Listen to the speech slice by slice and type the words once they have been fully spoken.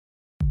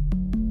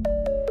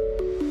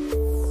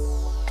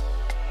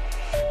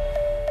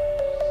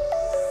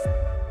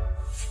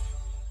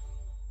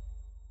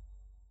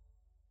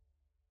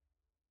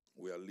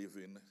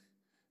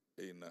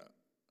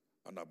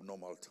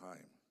abnormal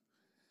time.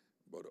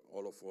 But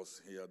all of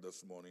us here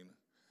this morning,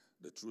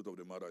 the truth of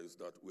the matter is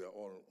that we are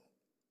all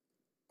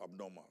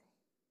abnormal.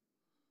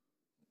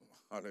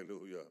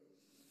 Hallelujah.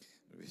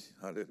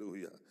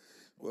 Hallelujah.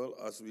 Well,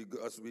 as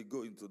we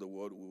go into the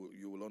word,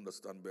 you will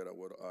understand better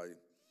what I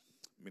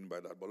mean by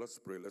that. But let's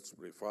pray.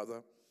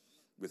 Father,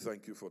 we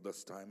thank you for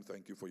this time.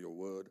 Thank you for your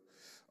word.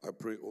 I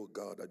pray, oh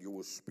God, that you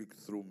will speak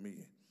through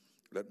me.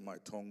 Let my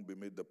tongue be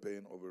made the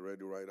pen of a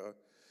ready writer,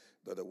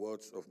 that the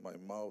words of my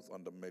mouth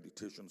and the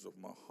meditations of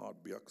my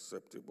heart be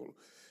acceptable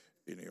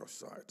in your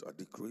sight. I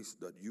decrease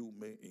that you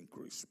may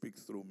increase. Speak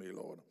through me,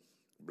 Lord.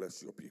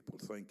 Bless your people.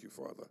 Thank you,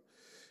 Father.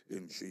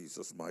 In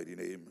Jesus' mighty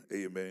name,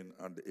 amen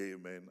and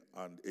amen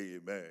and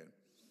amen.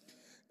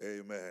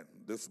 Amen.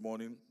 This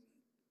morning,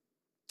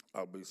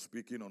 I'll be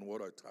speaking on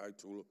what I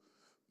title,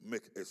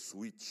 Make a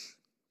Switch.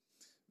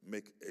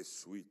 Make a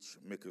switch.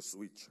 Make a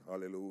switch.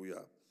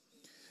 Hallelujah.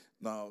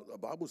 Now, the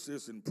Bible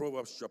says in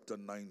Proverbs chapter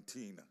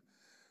 19,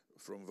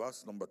 from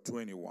verse number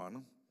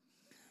 21,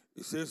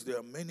 it says, there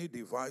are many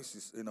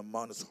devices in a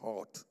man's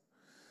heart.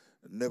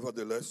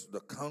 Nevertheless, the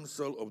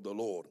counsel of the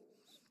Lord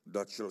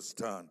that shall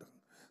stand.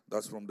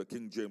 That's from the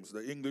King James.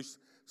 The English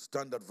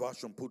Standard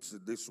Version puts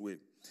it this way.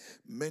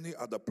 Many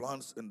are the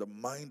plans in the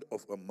mind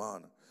of a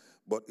man,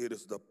 but it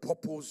is the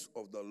purpose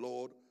of the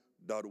Lord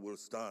that will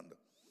stand.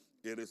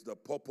 It is the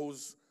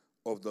purpose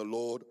of the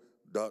Lord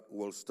that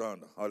will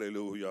stand.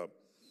 Hallelujah.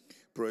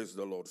 Praise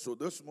the Lord. So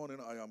this morning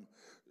I am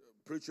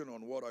preaching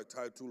on what I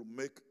title,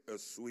 Make a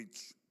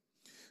Switch.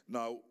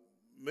 Now,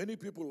 many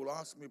people will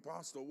ask me,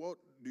 Pastor, what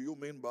do you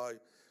mean by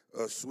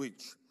a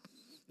switch?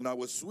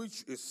 Now, a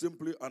switch is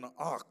simply an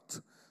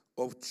act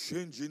of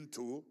changing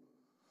to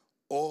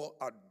or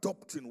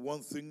adopting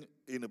one thing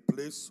in a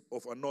place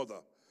of another.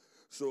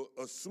 So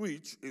a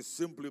switch is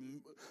simply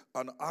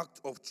an act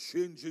of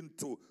changing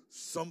to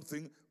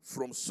something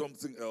from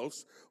something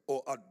else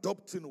or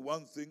adopting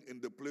one thing in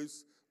the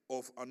place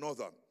of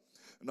another.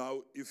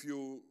 Now, if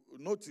you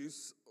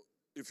notice,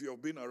 if you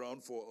have been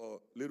around for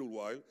a little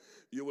while,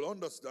 you will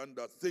understand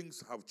that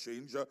things have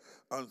changed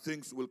and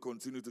things will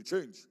continue to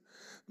change.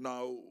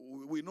 Now,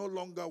 we no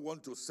longer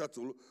want to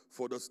settle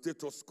for the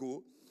status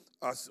quo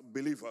as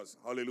believers.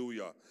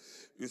 Hallelujah.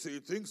 You see,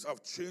 things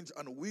have changed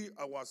and we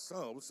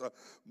ourselves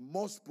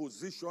must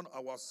position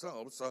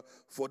ourselves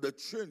for the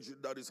change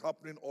that is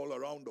happening all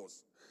around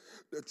us.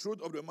 The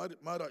truth of the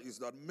matter is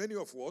that many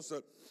of us,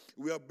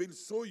 we have been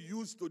so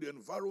used to the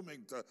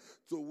environment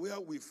to where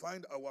we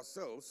find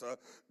ourselves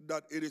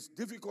that it is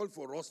difficult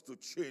for us to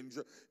change.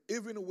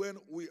 Even when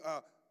we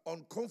are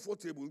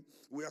uncomfortable,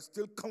 we are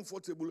still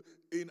comfortable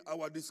in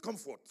our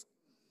discomfort.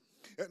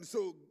 And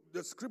so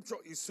the scripture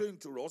is saying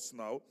to us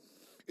now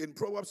in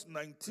Proverbs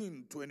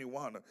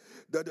 19:21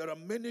 that there are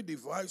many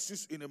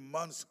devices in a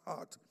man's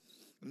heart.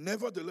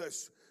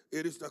 Nevertheless,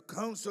 it is the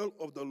counsel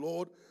of the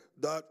Lord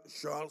that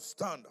shall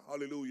stand.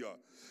 Hallelujah.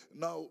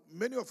 Now,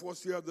 many of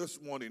us here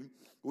this morning,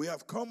 we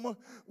have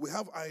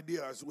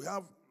ideas, we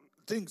have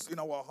things in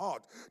our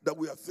heart that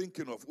we are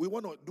thinking of. We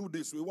want to do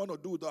this, we want to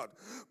do that.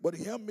 But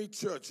hear me,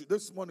 church,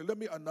 this morning, let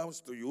me announce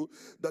to you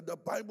that the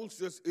Bible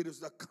says it is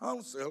the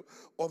counsel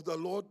of the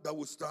Lord that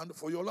will stand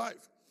for your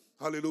life.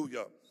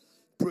 Hallelujah.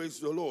 Praise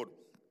the Lord.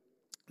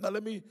 Now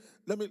let me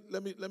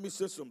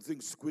say some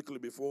things quickly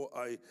before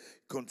I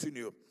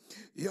continue.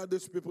 Hear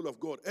this, people of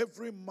God.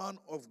 Every man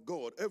of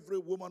God, every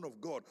woman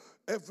of God,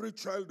 every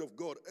child of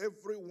God,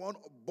 everyone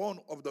born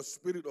of the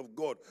Spirit of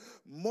God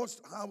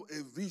must have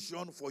a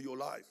vision for your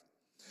life.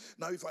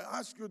 Now, if I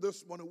ask you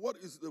this morning, what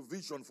is the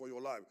vision for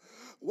your life?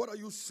 What are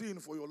you seeing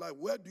for your life?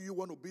 Where do you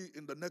want to be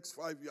in the next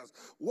 5 years?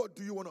 What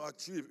do you want to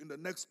achieve in the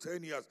next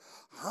 10 years?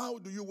 How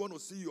do you want to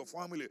see your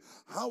family?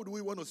 How do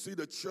we want to see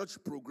the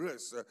church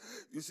progress?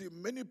 You see,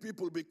 many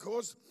people,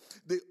 because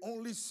they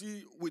only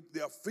see with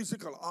their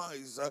physical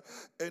eyes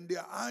and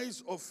their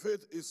eyes of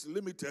faith is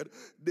limited,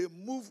 they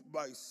move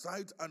by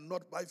sight and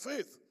not by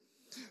faith.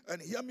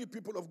 And hear me,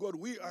 people of God,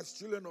 we as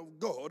children of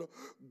God,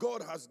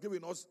 God has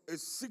given us a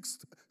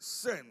sixth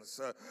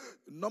sense.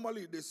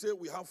 Normally they say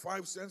we have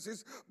 5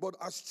 senses, but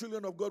as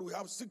children of God, we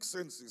have 6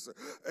 senses.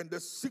 And the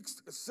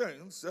sixth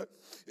sense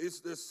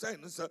is the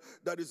sense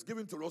that is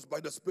given to us by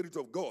the Spirit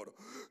of God.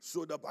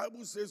 So the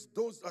Bible says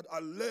those that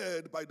are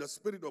led by the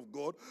Spirit of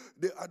God,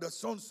 they are the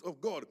sons of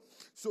God.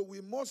 So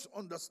we must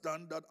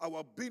understand that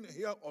our being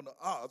here on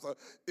earth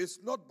is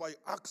not by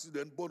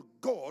accident, but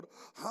God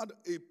had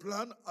a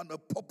plan and a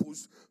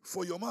purpose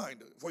for your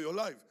mind, for your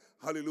life.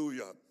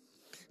 Hallelujah.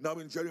 Now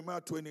in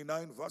Jeremiah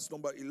 29 verse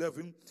number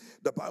 11,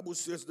 the Bible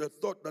says, the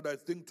thought that I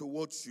think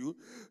towards you,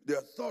 they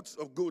are thoughts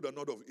of good and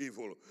not of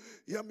evil.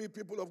 Hear me,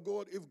 people of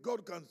God, if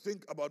God can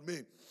think about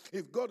me,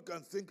 if God can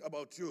think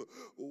about you,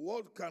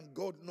 what can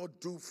God not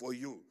do for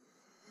you?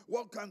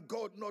 What can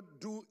God not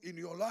do in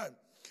your life?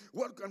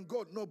 What can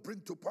God not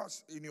bring to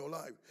pass in your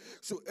life?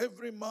 So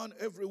every man,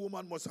 every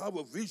woman must have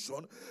a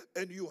vision,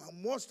 and you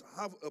must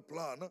have a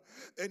plan,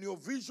 and your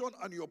vision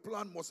and your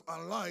plan must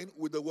align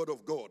with the Word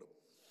of God.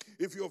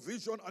 If your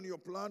vision and your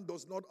plan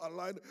does not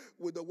align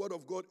with the word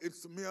of God,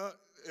 it's mere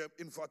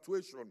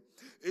infatuation.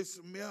 It's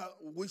mere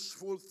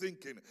wishful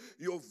thinking.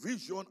 Your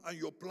vision and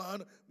your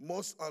plan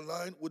must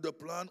align with the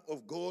plan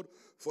of God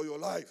for your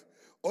life.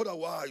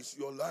 Otherwise,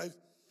 your life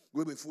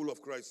will be full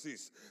of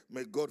crises.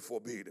 May God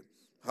forbid.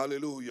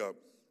 Hallelujah.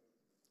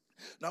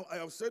 Now, I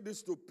have said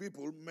this to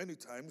people many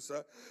times,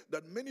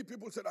 that many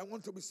people said, I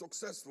want to be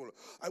successful.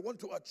 I want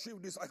to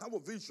achieve this. I have a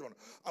vision.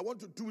 I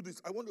want to do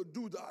this. I want to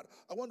do that.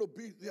 I want to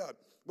be there.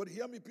 But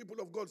hear me, people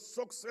of God,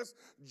 success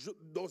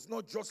does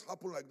not just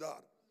happen like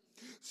that.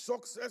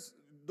 Success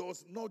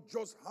does not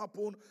just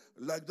happen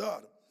like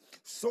that.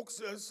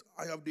 Success,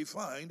 I have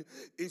defined,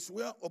 is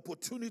where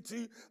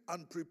opportunity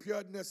and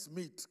preparedness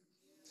meet.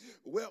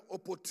 Where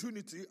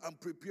opportunity and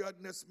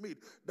preparedness meet.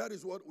 That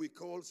is what we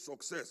call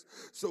success.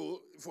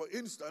 So, for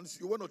instance,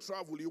 you want to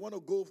travel, you want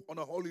to go on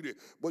a holiday,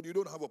 but you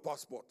don't have a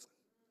passport.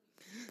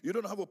 You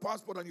don't have a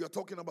passport and you're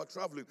talking about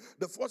traveling.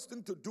 The first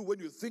thing to do when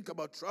you think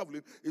about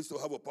traveling is to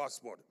have a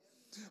passport.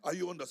 Are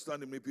you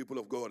understanding me, people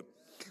of God?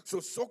 So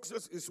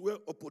success is where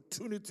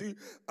opportunity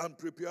and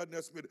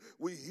preparedness meet.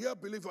 We hear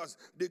believers,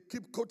 they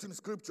keep quoting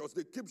scriptures,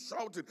 they keep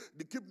shouting,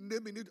 they keep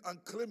naming it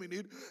and claiming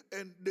it,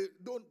 and they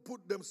don't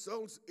put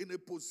themselves in a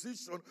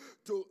position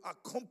to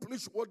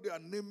accomplish what they are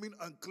naming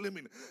and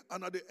claiming.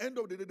 And at the end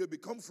of the day, they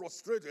become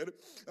frustrated,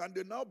 and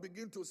they now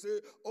begin to say,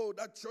 oh,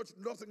 that church,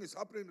 nothing is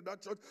happening in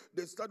that church.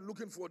 They start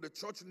looking for the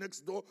church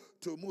next door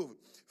to move,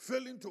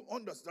 failing to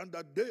understand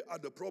that they are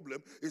the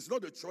problem. It's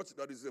not the church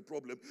that is the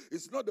problem.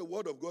 It's not the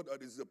word of God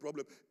that is the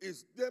problem.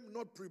 It's them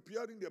not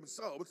preparing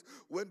themselves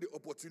when the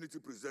opportunity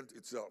presents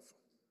itself.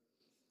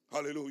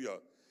 Hallelujah.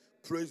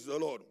 Praise the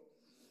Lord.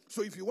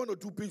 So if you want to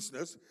do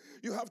business,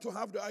 you have to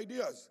have the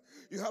ideas.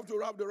 You have to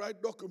have the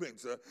right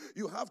documents.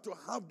 You have to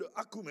have the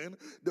acumen,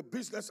 the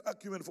business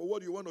acumen for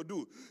what you want to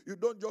do. You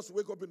don't just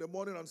wake up in the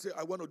morning and say,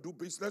 I want to do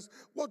business.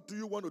 What do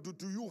you want to do?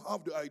 Do you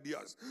have the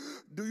ideas?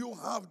 Do you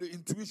have the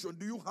intuition?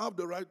 Do you have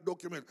the right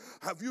document?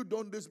 Have you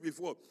done this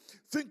before?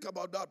 Think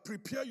about that.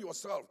 Prepare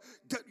yourself.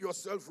 Get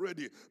yourself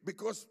ready,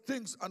 because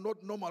things are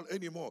not normal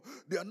anymore.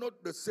 They are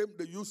not the same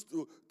they used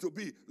to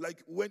be,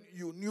 like when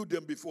you knew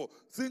them before.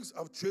 Things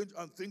have changed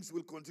and things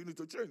will continue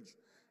to change.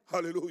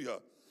 Hallelujah.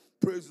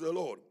 Praise the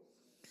Lord.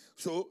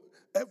 So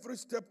every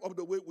step of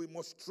the way, we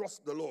must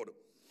trust the Lord.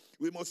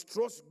 We must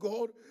trust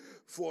God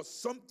for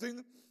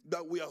something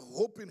that we are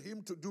hoping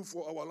Him to do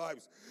for our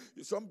lives.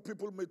 Some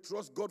people may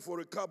trust God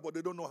for a car, but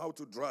they don't know how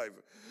to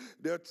drive.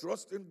 They're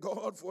trusting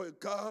God for a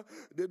car.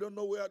 They don't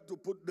know where to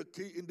put the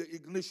key in the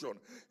ignition.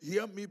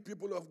 Hear me,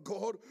 people of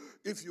God.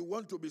 If you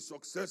want to be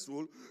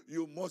successful,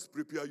 you must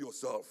prepare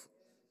yourself.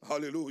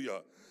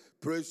 Hallelujah.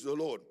 Praise the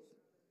Lord.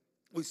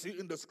 We see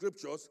in the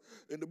scriptures,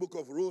 in the book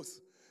of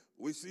Ruth,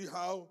 we see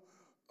how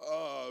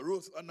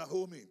Ruth and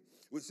Naomi,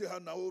 we see how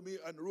Naomi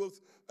and Ruth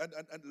and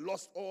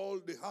lost all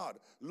they had,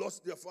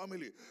 lost their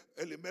family.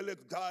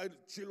 Elimelech died,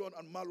 Chilon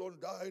and Mahlon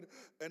died,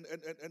 and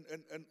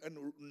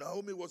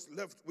Naomi was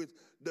left with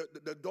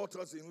the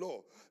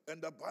daughters-in-law.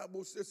 And the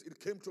Bible says it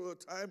came to a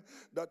time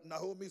that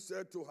Naomi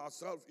said to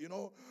herself,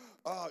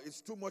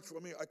 it's too much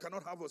for me. I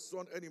cannot have a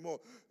son anymore.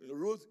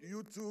 Ruth,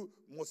 you too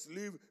must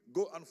leave.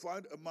 Go and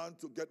find a man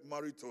to get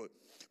married to.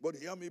 But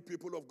hear me,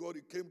 people of God,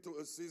 it came to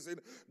a season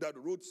that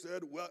Ruth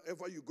said,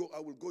 wherever you go, I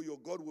will go. Your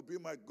God will be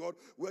my God.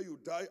 Where you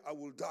die, I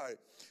will die.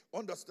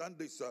 Understand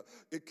this.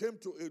 It came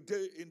to a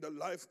day in the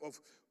life of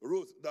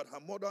Ruth that her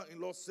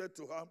mother-in-law said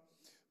to her,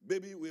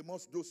 baby, we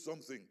must do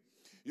something.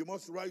 You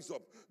must rise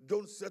up.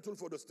 Don't settle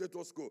for the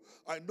status quo.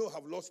 I know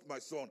I've lost my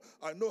son.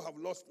 I know I've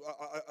lost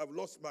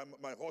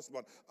my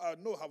husband. I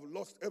know I've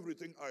lost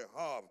everything I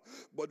have.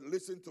 But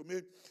listen to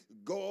me.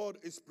 God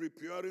is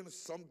preparing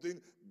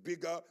something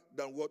bigger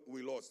than what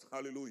we lost.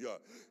 Hallelujah.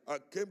 I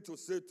came to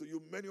say to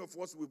you, many of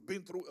us, we've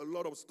been through a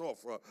lot of stuff.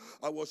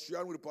 I was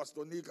sharing with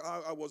Pastor Nick.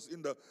 I was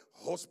in the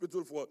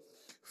hospital for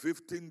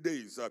 15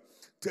 days,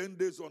 10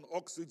 days on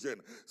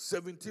oxygen,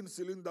 17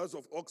 cylinders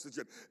of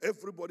oxygen.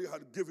 Everybody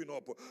had given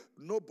up.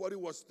 Nobody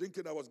was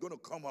thinking I was going to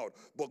come out,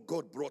 but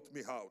God brought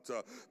me out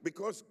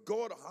because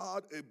God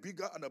had a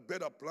bigger and a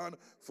better plan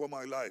for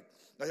my life.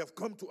 I have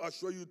come to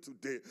assure you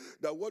today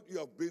that what you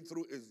have been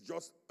through is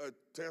just a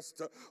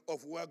test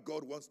of where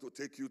God wants to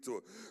take you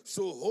to.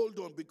 So hold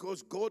on,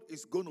 because God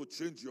is going to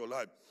change your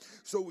life.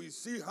 So we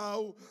see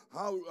how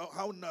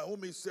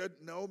Naomi said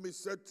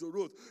to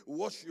Ruth,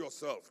 wash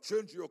yourself,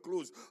 change your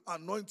clothes,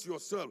 anoint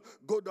yourself,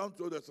 go down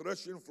to the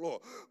threshing floor,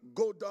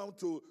 go down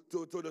to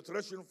the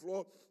threshing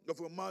floor of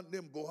a man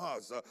named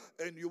Boaz,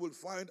 and you will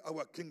find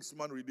our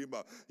kinsman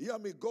redeemer. Hear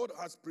me, God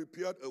has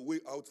prepared a way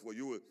out for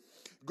you.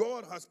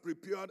 God has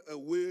prepared a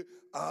way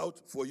out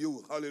for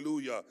you.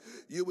 Hallelujah.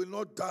 You will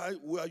not die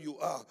where you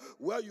are.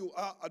 Where you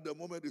are at the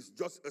moment is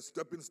just a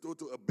stepping stone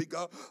to a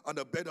bigger and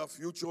a better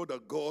future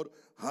that God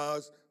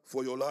has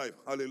for your life.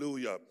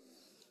 Hallelujah.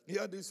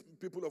 Hear these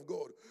people of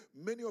God.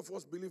 Many of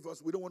us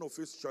believers, we don't want to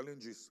face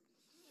challenges.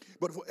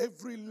 But for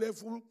every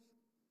level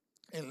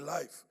in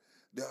life,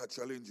 there are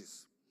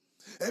challenges.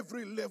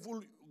 Every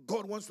level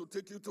God wants to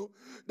take you to,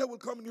 there will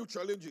come new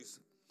challenges.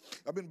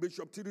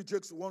 Bishop T.D.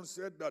 Jakes once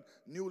said that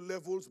new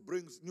levels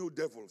brings new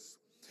devils.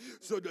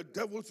 So the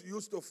devils you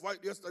used to fight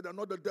yesterday are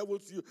not the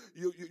devils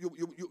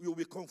you'll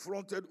be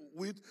confronted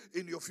with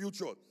in your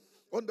future.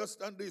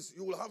 Understand this,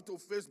 you will have to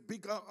face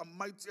bigger and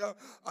mightier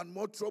and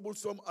more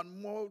troublesome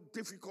and more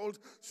difficult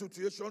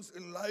situations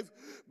in life,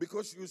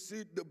 because you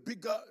see, the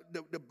bigger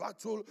the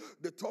battle,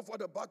 the tougher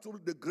the battle,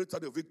 the greater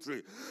the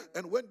victory.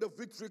 And when the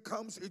victory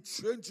comes, it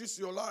changes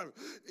your life.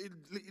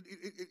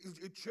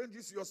 It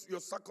changes your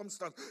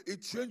circumstance.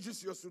 It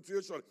changes your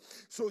situation.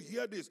 So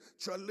hear this,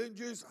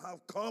 challenges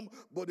have come,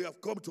 but they have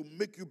come to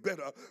make you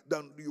better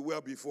than you were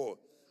before.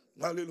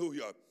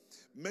 Hallelujah.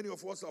 Many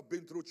of us have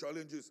been through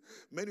challenges.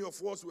 Many of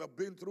us we have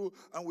been through,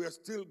 and we are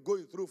still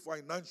going through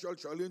financial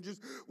challenges.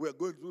 We are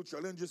going through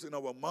challenges in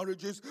our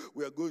marriages.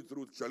 We are going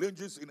through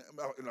challenges in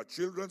our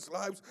children's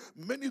lives.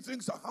 Many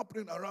things are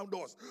happening around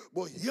us.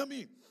 But hear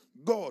me,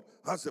 God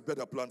has a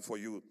better plan for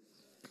you.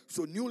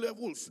 So new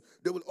levels,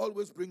 they will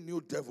always bring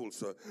new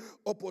devils.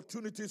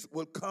 Opportunities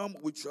will come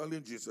with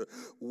challenges.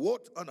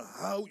 What and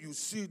how you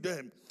see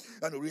them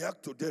and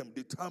react to them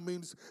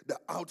determines the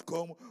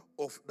outcome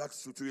of that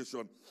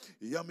situation.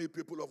 Hear me,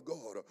 people of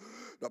God.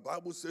 The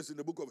Bible says in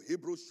the book of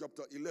Hebrews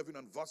chapter 11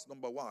 and verse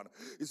number 1,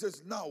 it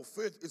says, now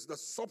faith is the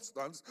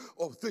substance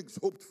of things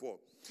hoped for,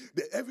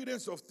 the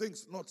evidence of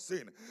things not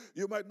seen.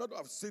 You might not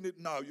have seen it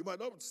now. You might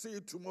not see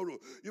it tomorrow.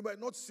 You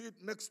might not see it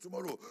next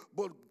tomorrow.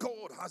 But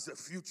God has a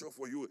future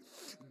for you.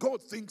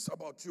 God thinks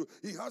about you.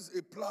 He has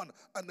a plan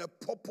and a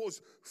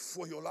purpose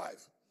for your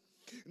life.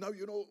 Now,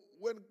 you know,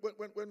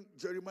 when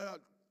Jeremiah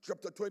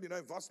chapter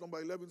 29, verse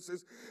number 11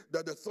 says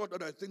that the thought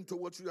that I think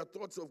towards you are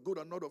thoughts of good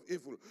and not of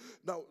evil.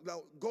 Now,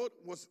 God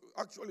was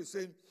actually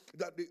saying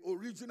that the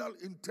original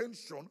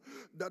intention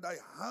that I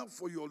have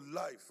for your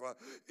life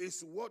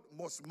is what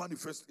must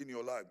manifest in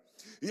your life.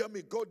 Hear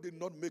me, God did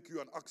not make you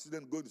an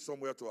accident going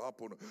somewhere to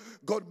happen.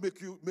 God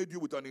made you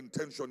with an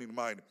intention in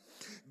mind.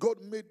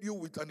 God made you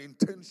with an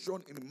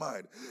intention in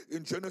mind.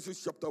 In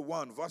Genesis chapter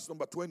 1, verse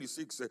number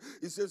 26,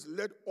 it says,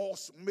 let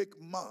us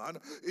make man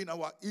in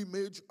our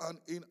image and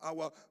in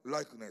our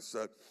likeness.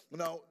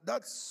 Now,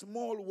 that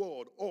small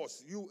word,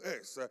 us,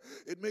 U-S,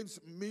 it means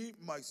me,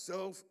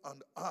 myself,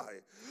 and I.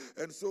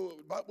 And so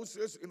the Bible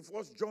says in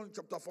 1 John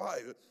chapter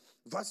 5,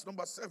 verse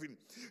number 7,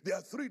 there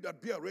are three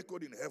that bear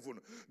record in heaven: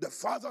 the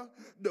Father,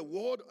 the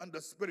Word, and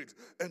the Spirit.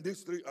 And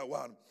these three are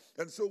one.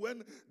 And so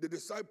when the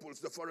disciples,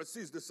 the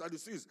Pharisees, the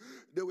Sadducees,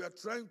 they were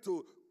trying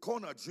to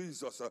corner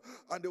Jesus,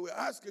 and they were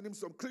asking him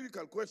some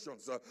critical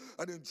questions.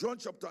 And in John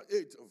chapter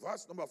 8,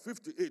 verse number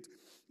 58,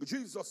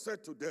 Jesus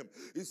said to them,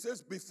 he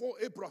says, before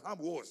Abraham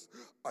was,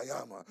 I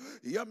am.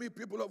 Hear me,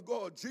 people of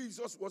God,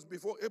 Jesus was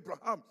before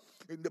Abraham.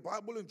 In the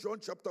Bible, in John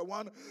chapter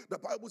 1, the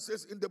Bible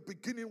says, in the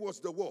beginning was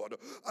the Word,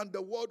 and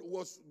the Word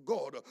was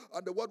God,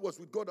 and the Word was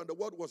with God, and the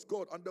Word was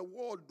God, and the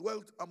Word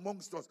dwelt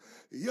amongst us.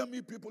 Hear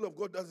me, people of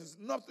God, there is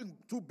nothing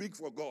too big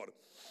for God.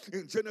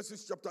 In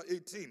Genesis chapter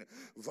 18,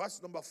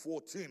 verse number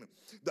 14,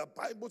 the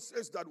Bible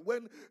says that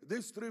when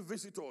these three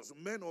visitors,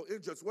 men or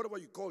angels, whatever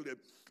you call them,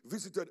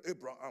 visited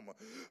Abraham,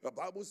 the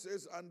Bible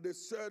says, and they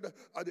said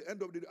at the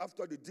end of the,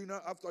 after the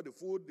dinner, after the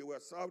food they were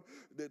served,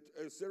 that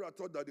Sarah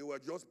thought that they were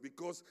just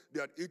because they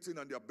had eaten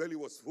and their belly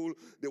was full,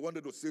 they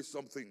wanted to say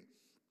something.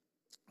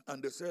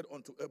 And they said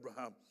unto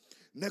Abraham,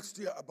 next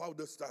year about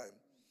this time,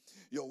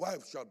 your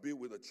wife shall be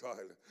with a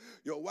child.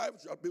 Your wife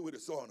shall be with a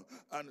son.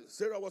 And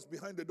Sarah was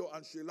behind the door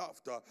and she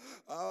laughed.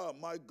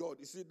 My God.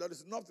 You see, there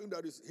is nothing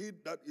that is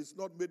hid that is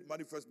not made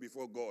manifest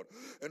before God.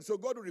 And so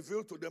God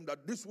revealed to them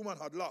that this woman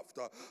had laughed.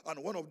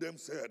 And one of them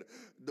said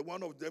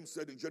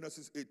in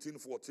Genesis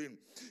 18:14,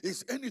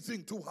 is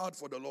anything too hard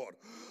for the Lord?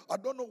 I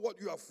don't know what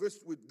you are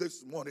faced with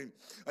this morning.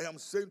 I am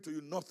saying to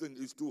you, nothing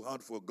is too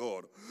hard for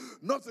God.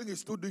 Nothing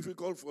is too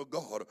difficult for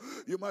God.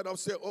 You might have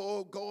said,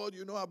 oh God,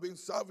 you know, I've been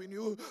serving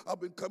you. I've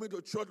been coming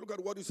to church. Look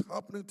at what is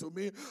happening to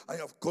me. I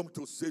have come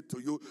to say to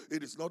you,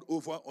 it is not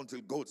over until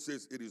God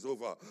says it is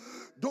over.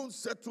 Don't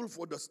settle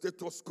for the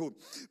status quo.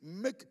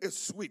 Make a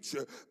switch.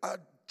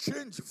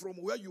 Change from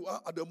where you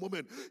are at the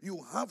moment.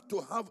 You have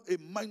to have a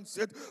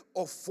mindset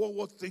of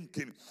forward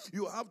thinking.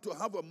 You have to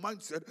have a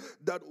mindset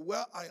that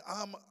where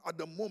I am at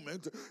the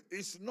moment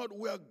is not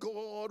where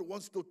God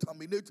wants to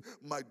terminate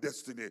my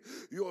destiny.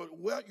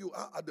 Where you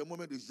are at the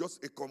moment is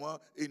just a comma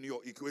in your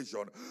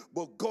equation.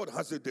 But God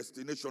has a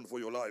destination for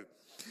your life.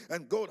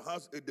 And God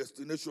has a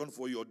destination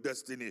for your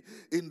destiny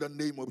in the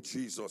name of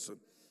Jesus.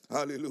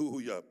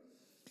 Hallelujah.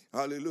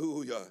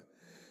 Hallelujah.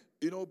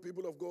 You know,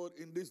 people of God,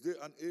 in this day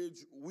and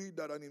age, we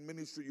that are in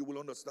ministry, you will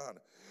understand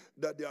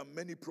that there are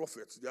many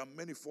prophets. There are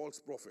many false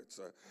prophets.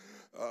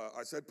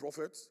 I said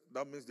prophets.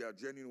 That means they are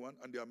genuine ones.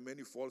 And there are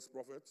many false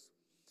prophets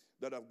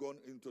that have gone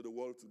into the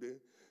world today.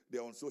 They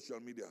are on social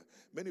media.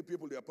 Many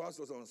people, their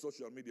pastors are on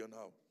social media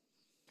now.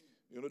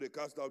 You know, they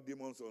cast out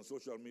demons on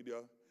social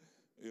media.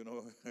 You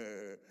know,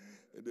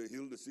 they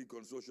heal the sick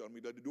on social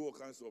media. They do all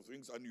kinds of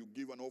things, and you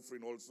give an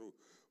offering also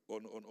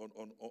on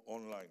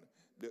online.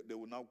 They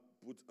will now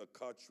put a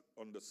catch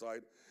on the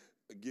side,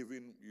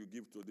 you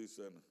give to this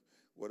and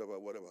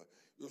whatever.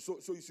 So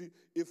you see,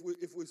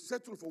 if we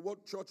settle for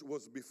what church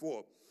was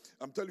before,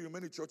 I'm telling you,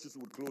 many churches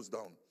would close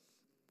down.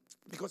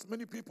 Because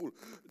many people,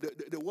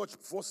 they watch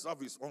first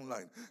service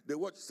online. They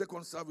watch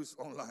second service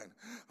online.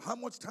 How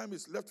much time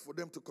is left for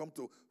them to come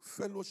to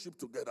fellowship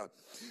together?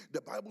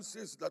 The Bible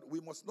says that we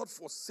must not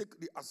forsake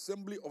the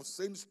assembly of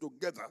saints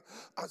together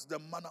as the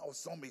manner of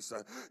some is.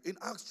 In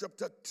Acts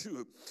chapter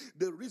 2,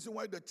 the reason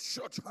why the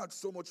church had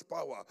so much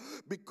power,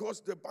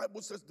 because the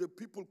Bible says the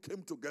people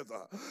came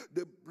together.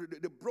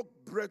 They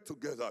broke bread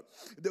together.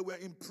 They were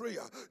in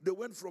prayer. They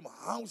went from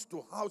house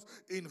to house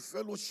in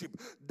fellowship.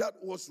 That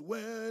was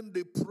when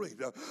they prayed.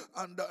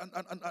 And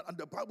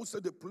the Bible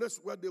said the place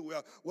where they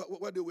were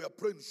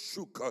praying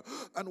shook.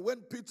 And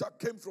when Peter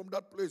came from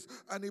that place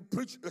and he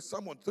preached a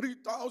sermon,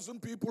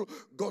 3,000 people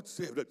got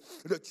saved.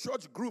 The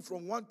church grew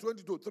from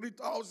 120 to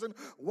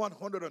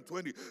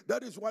 3,120.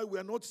 That is why we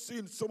are not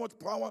seeing so much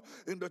power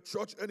in the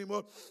church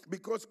anymore,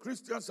 because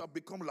Christians have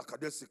become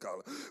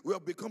lackadaisical. We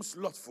have become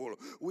slothful.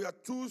 We are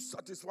too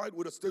satisfied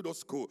with the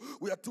status quo.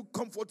 We are too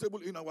comfortable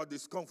in our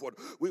discomfort.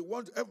 We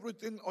want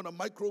everything on a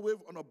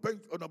microwave, on a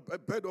bench, on a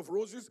bed of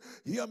roses.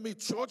 Hear me,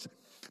 church,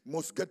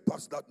 must get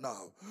past that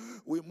now.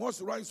 We must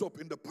rise up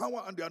in the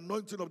power and the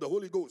anointing of the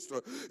Holy Ghost,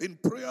 in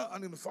prayer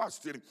and in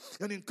fasting,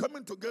 and in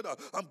coming together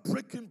and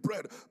breaking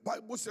bread.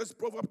 Bible says,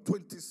 Proverbs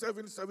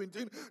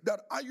 27:17,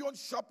 that iron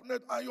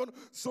sharpeneth iron,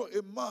 so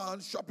a man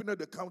sharpeneth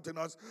the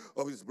countenance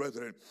of his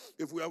brethren.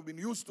 If we have been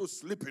used to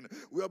sleeping,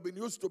 we have been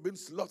used to being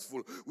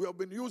slothful, we have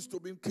been used to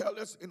being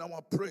careless in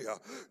our prayer,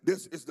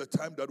 this is the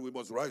time that we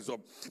must rise up,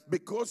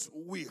 because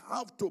we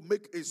have to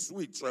make a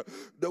switch.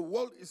 The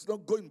world is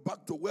not going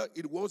back to where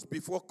it was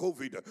before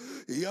COVID.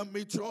 Hear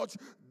me, church.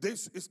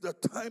 This is the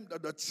time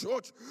that the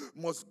church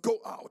must go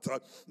out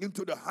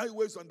into the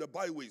highways and the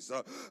byways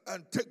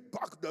and take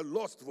back the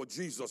lost for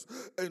Jesus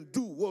and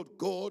do what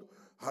God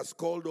has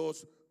called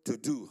us to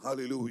do.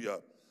 Hallelujah.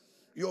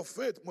 Your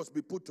faith must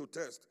be put to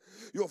test.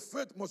 Your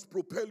faith must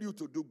propel you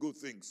to do good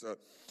things.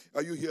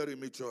 Are you hearing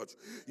me, church?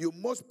 You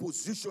must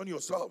position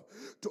yourself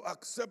to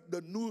accept the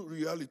new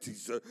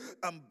realities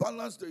and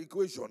balance the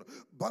equation.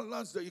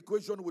 Balance the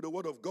equation with the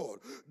Word of God.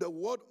 The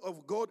Word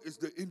of God is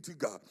the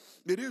integer.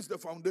 It is the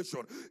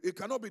foundation. It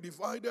cannot be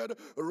divided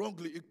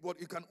wrongly, but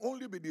it can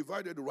only be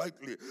divided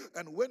rightly.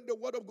 And when the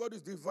Word of God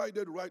is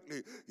divided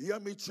rightly, hear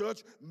me,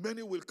 church,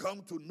 many will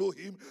come to know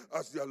Him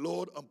as their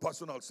Lord and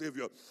personal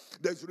Savior.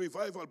 There's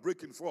revival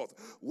breaking forth.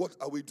 What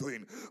are we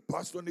doing?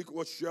 Pastor Nick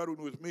was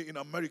sharing with me in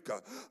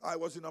America. I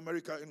was in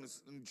America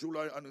in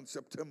July and in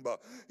September.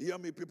 Hear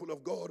me, people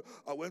of God.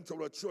 I went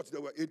to a church.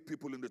 There were 8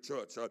 people in the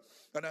church.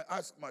 And I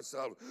asked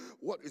myself,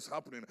 what is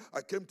happening?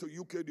 I came to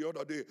UK the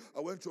other day.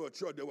 I went to a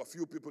church. There were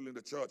few people in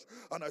the church.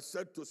 And I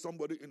said to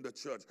somebody in the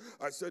church,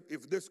 I said,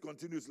 if this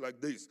continues like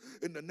this,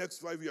 in the next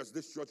 5 years,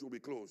 this church will be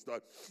closed.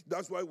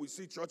 That's why we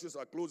see churches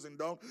are closing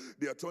down.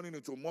 They are turning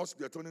into mosques.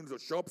 They are turning into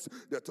shops.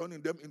 They are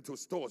turning them into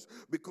stores.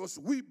 Because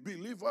we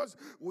believers,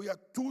 we are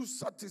too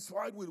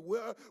satisfied with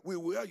where we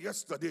were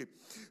yesterday.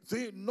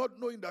 They not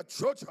knowing that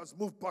church has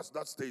moved past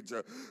that stage.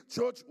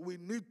 Church, we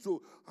need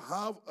to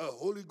have a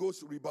Holy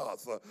Ghost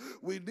rebirth.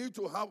 We need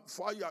to have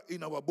fire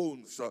in our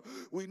bones.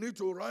 We need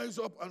to rise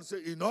up and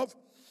say, enough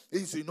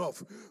is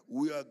enough.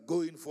 We are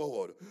going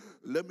forward.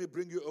 Let me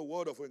bring you a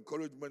word of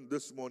encouragement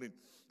this morning.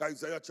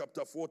 Isaiah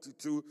chapter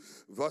 42,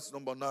 verse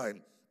number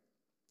 9.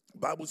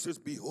 Bible says,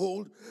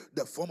 behold,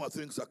 the former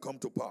things are come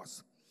to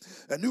pass.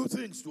 And new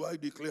things do I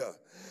declare.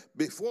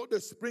 Before they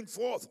spring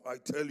forth, I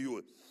tell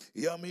you.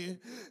 Hear me.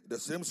 The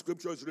same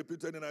scripture is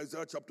repeated in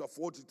Isaiah chapter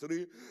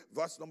 43,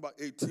 verse number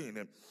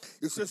 18.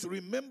 It says,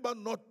 remember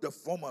not the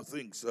former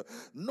things,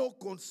 nor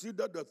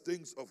consider the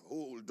things of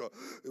old.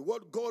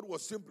 What God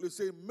was simply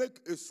saying, make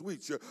a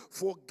switch.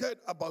 Forget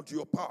about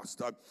your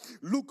past.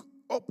 Look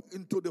up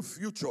into the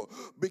future,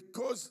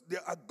 because there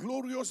are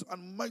glorious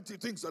and mighty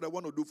things that I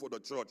want to do for the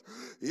church.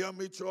 Hear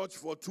me, church,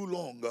 for too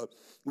long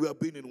we have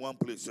been in one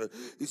place.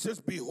 It says,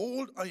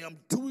 behold, I am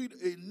doing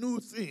a new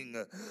thing.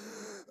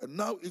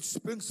 Now it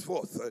springs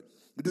forth.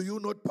 Do you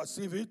not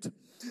perceive it?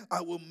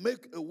 I will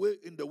make a way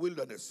in the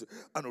wilderness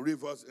and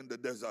rivers in the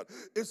desert.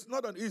 It's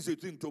not an easy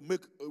thing to make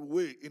a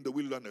way in the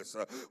wilderness.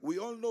 We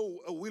all know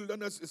a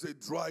wilderness is a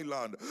dry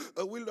land.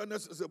 A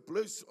wilderness is a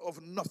place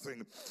of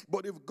nothing.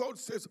 But if God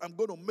says, I'm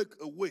going to make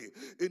a way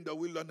in the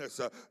wilderness,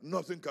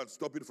 nothing can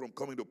stop it from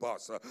coming to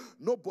pass.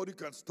 Nobody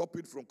can stop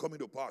it from coming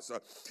to pass.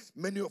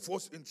 Many of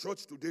us in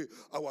church today,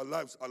 our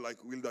lives are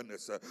like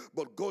wilderness.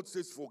 But God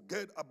says,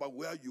 forget about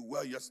where you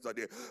were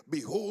yesterday.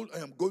 Behold, I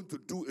am going to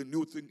do a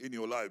new thing in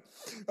your life.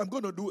 I'm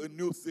going to do a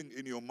new thing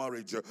in your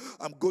marriage.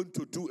 I'm going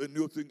to do a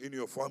new thing in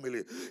your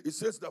family. It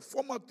says the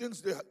former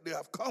things, they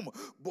have come,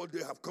 but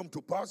they have come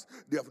to pass.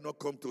 They have not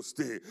come to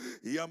stay.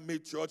 Hear me,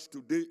 church,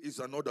 today is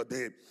another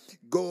day.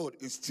 God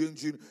is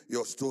changing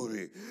your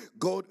story.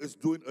 God is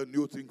doing a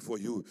new thing for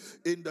you.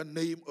 In the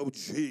name of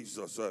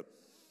Jesus.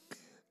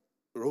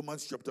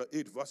 Romans chapter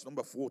 8, verse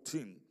number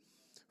 14.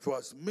 For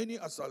as many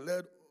as are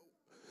led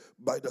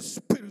by the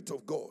Spirit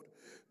of God,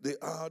 they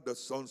are the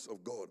sons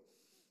of God.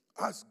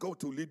 Ask God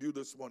to lead you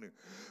this morning.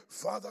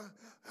 Father,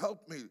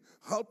 help me.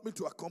 Help me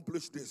to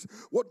accomplish this.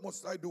 What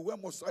must I do? Where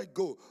must I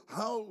go?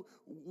 How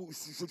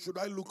should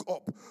I look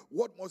up?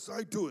 What must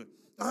I do?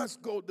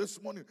 Ask God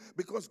this morning,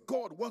 because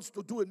God wants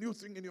to do a new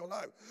thing in your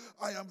life.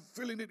 I am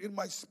feeling it in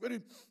my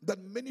spirit that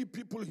many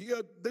people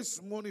here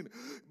this morning,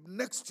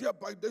 next year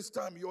by this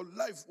time, your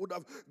life would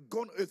have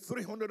gone a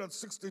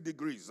 360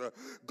 degrees.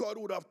 God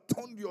would have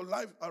turned your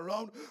life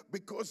around,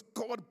 because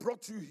God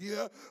brought you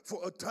here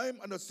for a time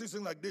and a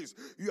season like this.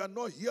 You are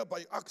not here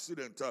by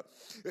accident.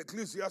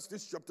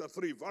 Ecclesiastes chapter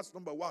 3, verse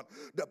number 1.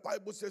 The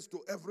Bible says,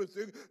 to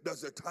everything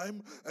there's a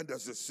time and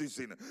there's a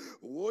season.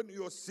 When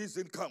your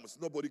season comes,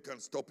 nobody can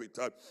stop it.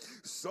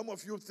 Some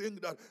of you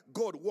think that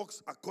God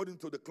works according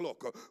to the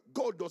clock.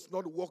 God does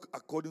not work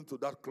according to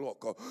that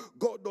clock.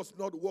 God does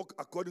not work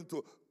according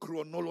to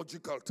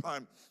chronological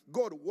time.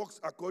 God works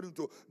according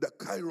to the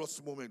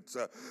Kairos moment.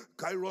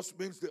 Kairos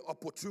means the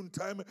opportune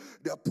time,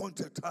 the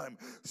appointed time.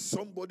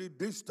 Somebody,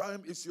 this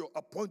time is your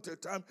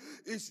appointed time,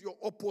 is your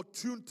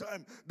opportune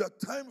time. The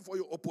time for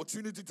your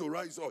opportunity to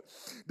rise up.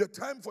 The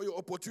time for your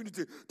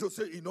opportunity to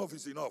say enough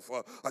is enough.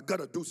 I got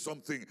to do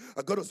something.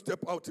 I got to step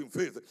out in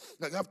faith.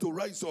 I have to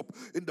rise up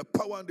in the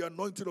power and the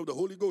anointing of the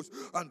Holy Ghost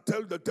and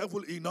tell the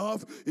devil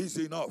enough is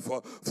enough.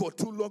 For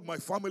too long my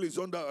family is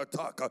under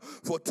attack.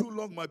 For too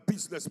long my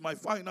business, my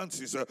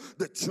finances,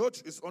 the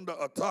church is under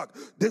attack.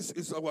 This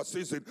is our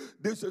season.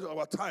 This is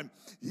our time.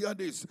 Hear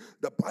this.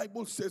 The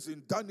Bible says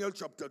in Daniel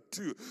chapter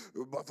 2,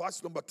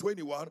 verse number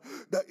 21,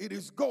 that it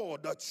is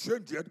God that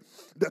changed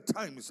the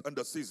times and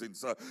the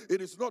seasons. It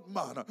is not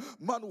man.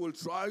 Man will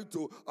try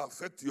to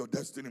affect your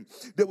destiny.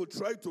 They will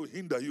try to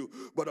hinder you.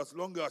 But as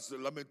long as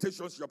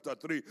Lamentations chapter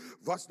 3,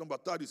 verse number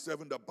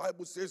 37, the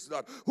Bible says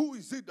that who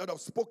is it that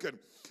have spoken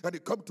and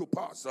it come to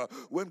pass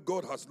when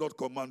God has not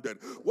commanded?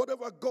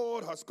 Whatever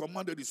God has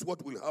commanded is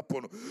what will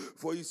happen.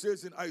 For he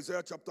says in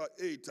Isaiah chapter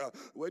 8,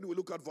 when we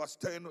look at verse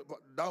 10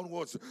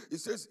 downwards, it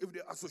says, if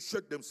they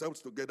associate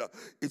themselves together,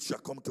 it shall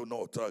come to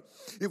naught.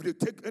 If they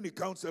take any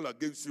counsel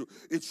against you,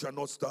 it shall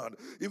not stand.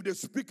 If they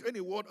speak any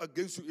word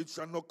against you, it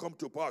shall not come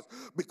to pass.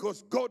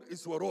 Because God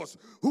is for us,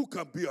 who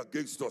can be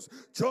against us?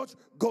 Church,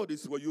 God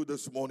is for you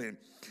this morning.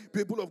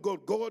 People of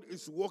God, God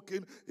is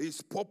working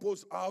his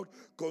purpose out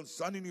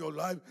concerning your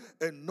life,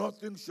 and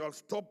nothing shall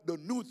stop the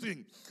new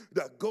thing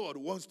that God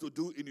wants to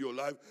do in your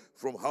life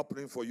from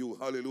happening for you.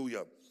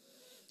 Hallelujah.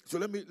 So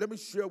let me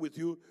share with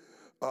you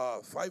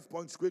 5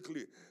 points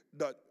quickly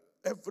that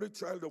every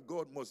child of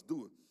God must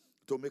do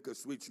to make a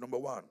switch. Number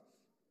one,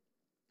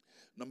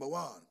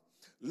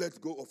 let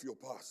go of your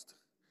past.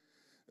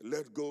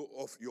 Let go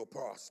of your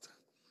past.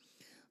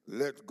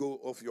 Let go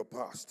of your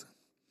past.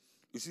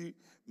 You see,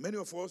 many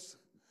of us,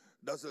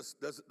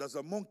 there's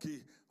a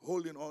monkey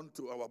holding on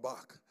to our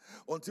back.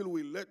 Until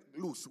we let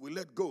loose, we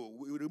let go,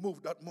 we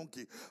remove that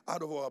monkey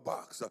out of our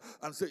backs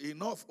and say,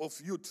 enough of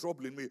you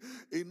troubling me,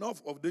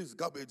 enough of this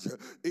garbage,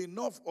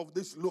 enough of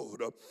this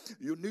load.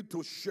 You need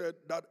to shed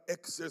that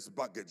excess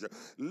baggage.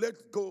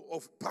 Let go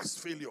of past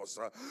failures.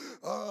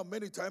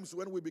 Many times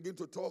when we begin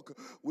to talk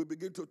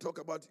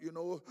about,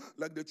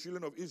 like the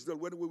children of Israel,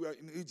 when we were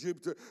in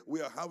Egypt,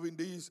 we are having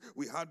this,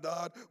 we had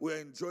that, we are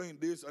enjoying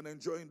this and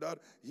enjoying that.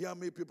 Hear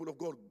me, people of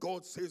God.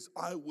 God says,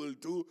 I will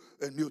do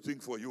a new thing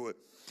for you.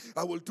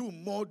 I will do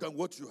more than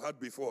what you had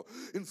before.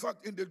 In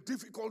fact, in the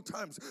difficult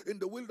times, in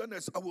the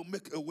wilderness, I will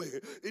make a way.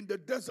 In the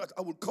desert,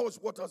 I will cause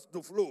waters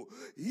to flow.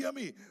 Hear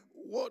me.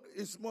 What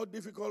is more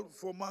difficult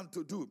for man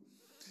to do?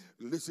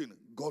 Listen,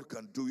 God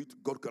can do it.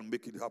 God can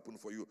make it happen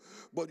for you.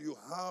 But you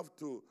have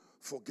to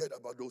forget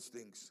about those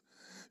things.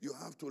 You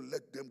have to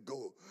let them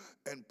go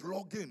and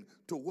plug in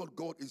to what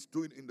God is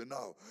doing in the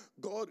now.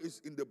 God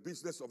is in the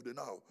business of the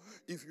now.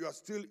 If you are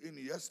still in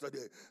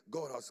yesterday,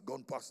 God has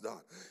gone past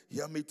that.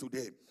 Hear me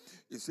today.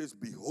 It says,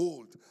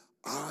 behold,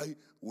 I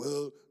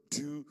will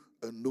do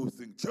a new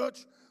thing.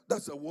 Church,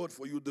 that's a word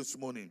for you this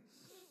morning.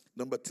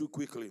 Number 2,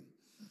 quickly.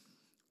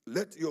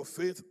 Let your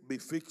faith be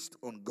fixed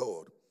on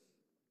God.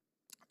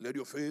 Let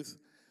your faith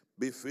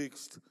be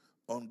fixed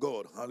on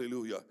God.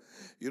 Hallelujah.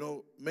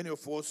 Many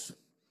of us,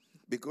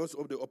 because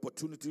of the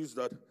opportunities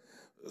that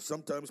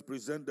sometimes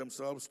present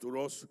themselves to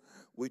us,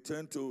 we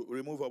tend to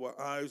remove our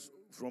eyes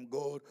from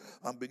God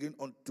and begin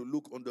to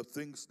look on the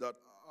things that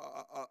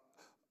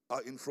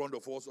are in front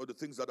of us, or the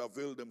things that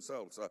avail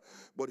themselves.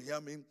 But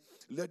hear me,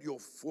 let your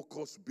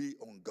focus be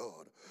on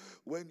God.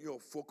 When your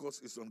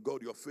focus is on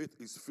God, your faith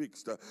is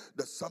fixed.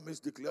 The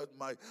psalmist declared,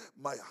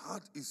 my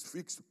heart is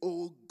fixed,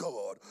 oh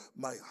God,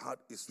 my heart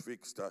is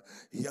fixed.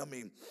 Hear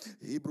me,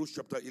 Hebrews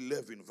chapter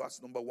 11,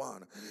 verse number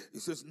 1. It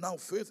says, now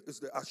faith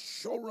is the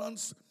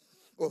assurance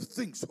of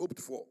things hoped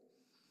for.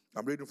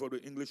 I'm reading from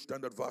the English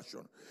Standard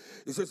Version.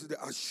 It says,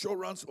 the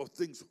assurance of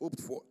things hoped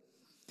for,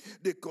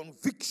 the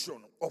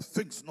conviction of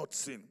things not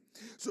seen.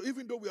 So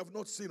even though we have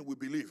not seen, we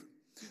believe.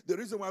 The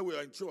reason why we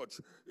are in church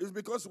is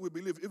because we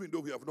believe even though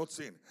we have not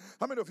seen.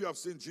 How many of you have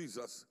seen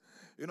Jesus?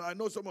 You know, I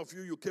know some of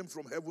you came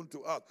from heaven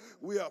to earth.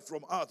 We are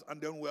from earth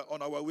and then we're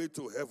on our way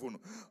to heaven.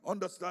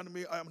 Understand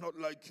me, I am not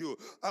like you.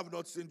 I've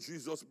not seen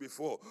Jesus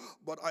before.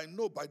 But I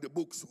know by the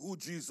books who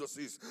Jesus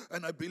is.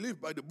 And I believe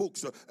by the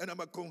books and I'm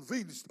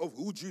convinced of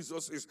who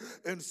Jesus is.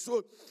 And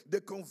so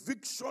the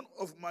conviction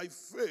of my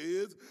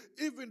faith,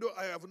 even though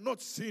I have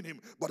not seen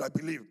him, but I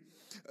believe.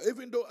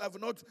 Even though I have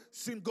not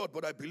seen God,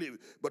 but I believe.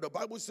 But the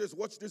Bible says,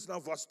 watch this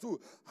now, verse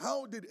 2.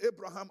 How did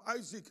Abraham,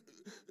 Isaac,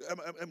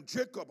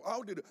 Jacob,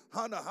 how did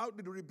Hannah, how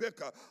did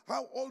Rebecca,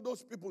 how all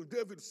those people,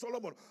 David,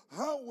 Solomon,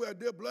 how were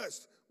they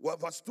blessed? Well,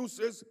 verse 2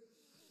 says,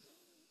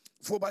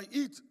 for by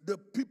it the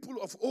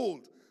people of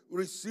old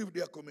received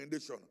their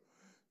commendation.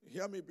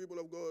 Hear me, people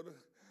of God.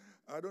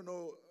 I don't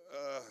know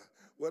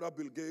whether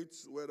Bill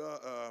Gates, whether,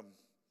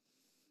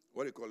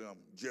 what do you call him,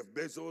 Jeff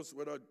Bezos,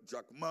 whether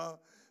Jack Ma,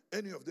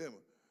 any of them,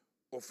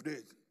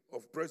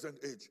 of present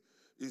age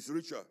is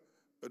richer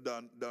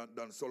than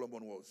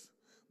Solomon was.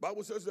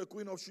 Bible says the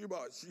Queen of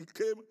Sheba, she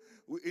came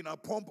in a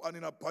pomp and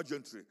in a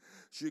pageantry.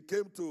 She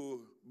came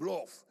to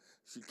bluff.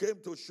 She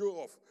came to show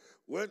off.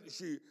 When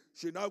she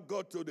now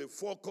got to the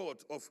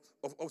forecourt of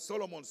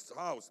Solomon's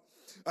house,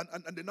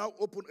 and they now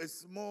opened a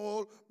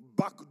small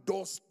back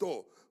door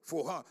store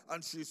for her,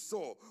 and she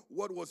saw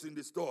what was in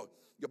the store.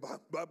 The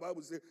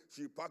Bible says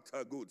she packed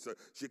her goods.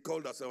 She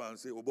called herself and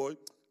said, oh boy,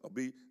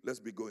 let's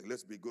be going.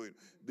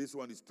 This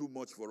one is too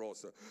much for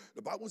us.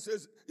 The Bible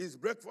says his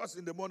breakfast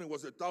in the morning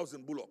was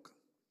 1,000 bullock.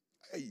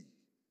 Hey,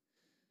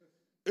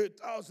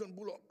 1,000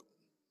 bullock.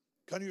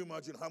 Can you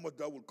imagine how much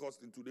that would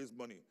cost in today's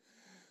money?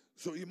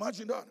 So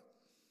imagine that.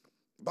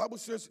 The Bible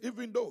says,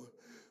 even though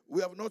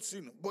we have not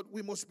seen, but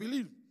we must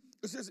believe.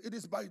 It says it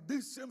is by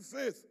this same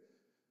faith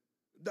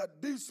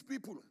that these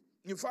people,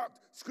 in fact,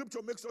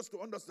 Scripture makes us to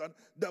understand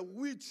that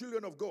we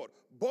children of God,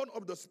 born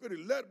of the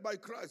Spirit, led by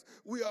Christ,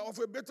 we are of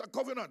a better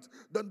covenant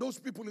than those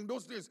people in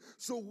those days.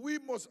 So we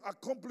must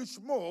accomplish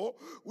more,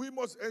 we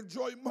must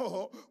enjoy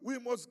more, we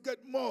must get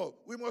more,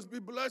 we must be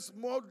blessed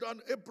more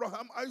than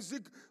Abraham.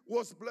 Isaac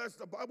was blessed.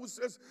 The Bible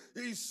says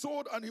he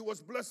sowed and he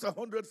was blessed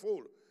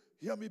 100-fold.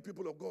 Hear me,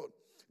 people of God.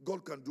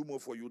 God can do more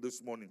for you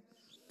this morning.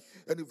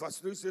 And in verse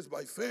 3 says,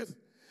 by faith,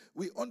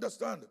 we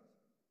understand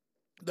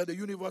that the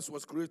universe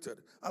was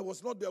created. I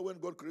was not there when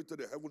God created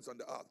the heavens and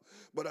the earth.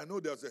 But I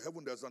know there's a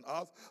heaven, there's an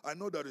earth. I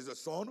know there is a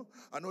sun.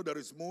 I know there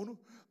is moon.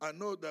 I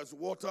know there's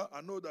water. I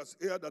know there's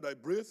air that I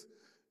breathe.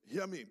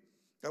 Hear me.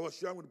 I was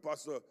sharing with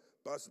Pastor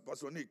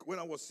Nick when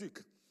I was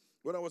sick.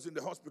 When I was in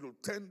the hospital,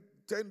 10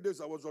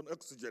 days I was on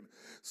oxygen,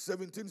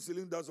 17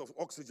 cylinders of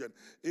oxygen.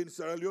 In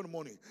Sierra Leone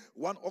money,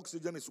 one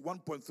oxygen is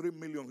 1.3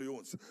 million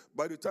leones.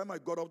 By the time I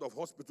got out of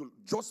hospital,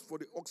 just for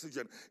the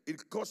oxygen,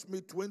 it cost me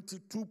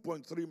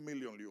 22.3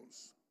 million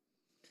leones.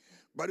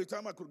 By the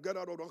time I could get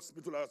out of the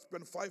hospital, I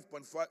spent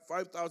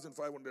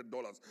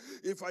 $5,500.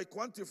 If I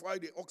quantify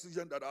the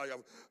oxygen that I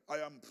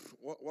am,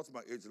 what's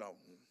my age now?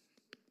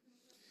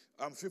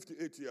 I'm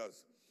 58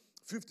 years.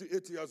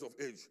 58 years of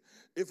age.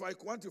 If I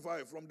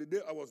quantify from the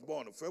day I was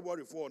born,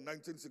 February 4,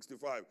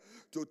 1965,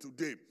 to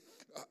today,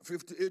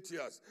 58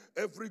 years,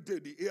 every day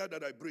the air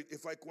that I breathe,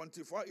 if I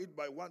quantify it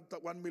by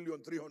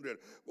 1,300,000,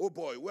 oh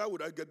boy, where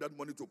would I get that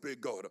money to pay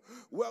God?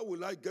 Where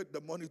will I get the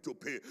money to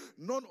pay?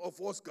 None of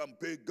us can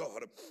pay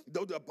God.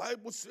 Though the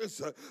Bible says,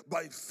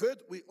 by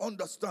faith we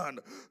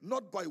understand,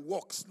 not by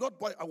works, not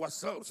by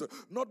ourselves,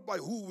 not by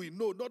who we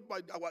know, not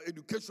by our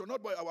education,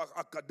 not by our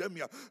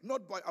academia,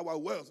 not by our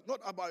wealth, not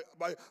by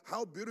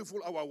how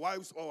beautiful our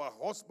wives or our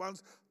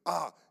husbands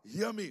are.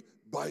 Hear me,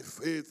 by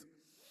faith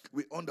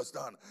we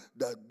understand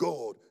that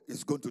God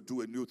is going to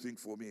do a new thing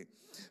for me.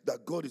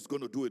 That God is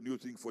going to do a new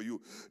thing for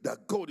you.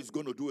 That God is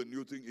going to do a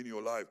new thing in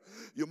your life.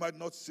 You might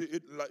not see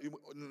it like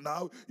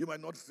now. You might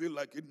not feel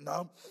like it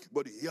now.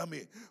 But hear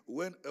me.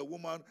 When a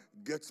woman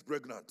gets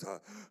pregnant,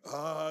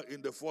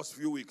 in the first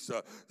few weeks,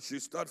 she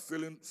starts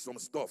feeling some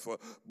stuff.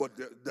 But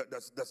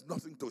there's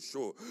nothing to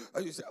show.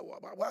 And you say,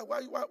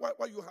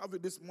 why you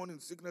having this morning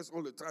sickness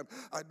all the time?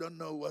 I don't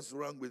know what's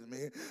wrong with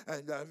me.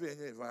 And I'm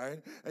feeling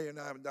fine. And you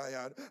know, I'm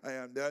tired. I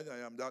am that. I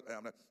am that. I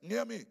am that.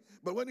 Hear me.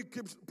 But when it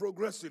keeps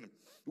progressing,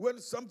 when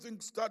something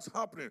starts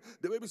happening,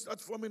 the baby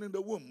starts forming in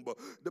the womb.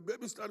 The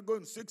baby starts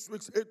going 6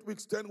 weeks, 8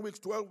 weeks, 10 weeks,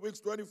 12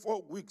 weeks,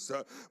 24 weeks.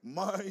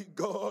 My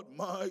God,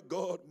 my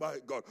God, my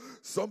God.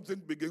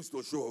 Something begins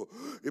to show.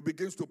 It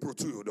begins to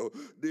protrude.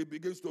 It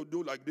begins to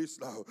do like this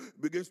now.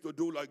 Begins to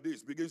do like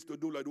this. Begins to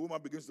do like the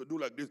woman begins to do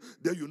like this.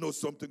 Then you know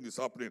something is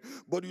happening.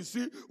 But you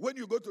see, when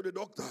you go to the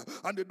doctor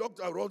and the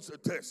doctor runs a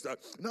test,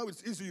 now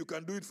it's easy. You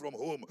can do it from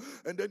home.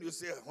 And then you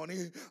say,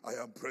 honey, I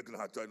am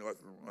pregnant.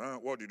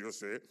 What did you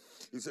say?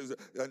 He says,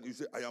 and you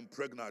say, I am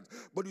pregnant.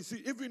 But you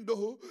see, even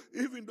though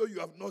you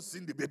have not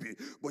seen the baby,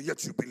 but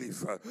yet you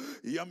believe.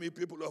 Hear me,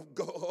 people of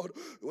God.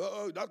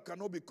 Well, that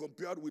cannot be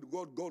compared with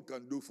what God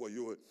can do for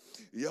you.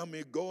 Hear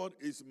me, God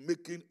is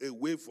making a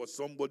way for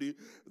somebody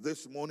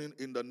this morning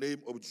in the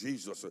name of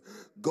Jesus.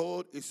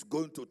 God is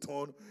going to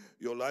turn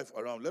your life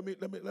around. Let me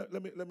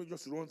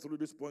just run through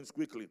these points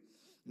quickly.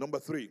 Number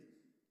 3.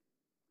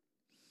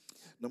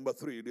 Number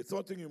 3, the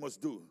third thing you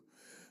must do,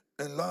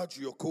 enlarge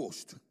your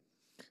coast.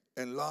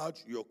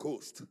 Enlarge your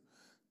coast.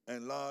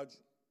 Enlarge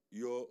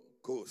your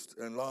coast.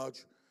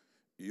 Enlarge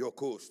your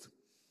coast.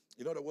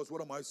 In other words,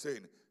 what am I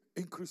saying?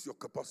 Increase your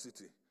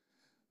capacity.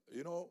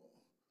 You know,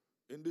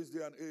 in this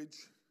day and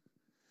age,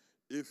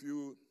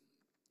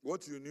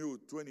 what you knew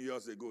 20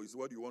 years ago is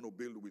what you want to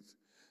build with,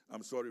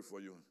 I'm sorry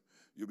for you.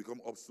 You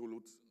become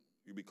obsolete.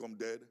 You become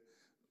dead,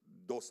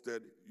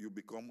 dusted. You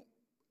become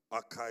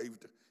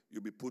archived.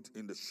 You'll be put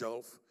in the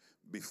shelf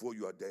before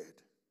you are dead.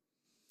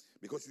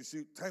 Because you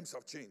see, times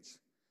have changed.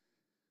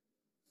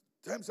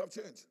 Times have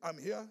changed. I'm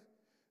here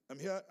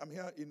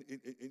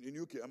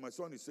in UK, and my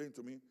son is saying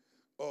to me,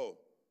 "Oh,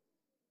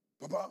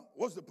 Papa,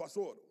 what's the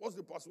password? What's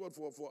the password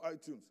for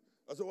iTunes?"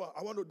 I said, "Well,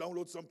 I want to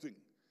download something."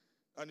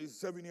 And he's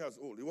 7 years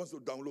old. He wants to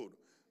download.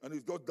 And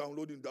he's just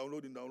downloading.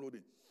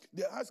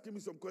 They're asking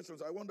me some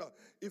questions. I wonder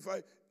if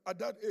at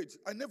that age,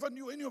 I never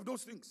knew any of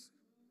those things.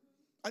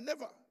 I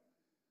never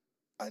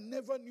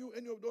knew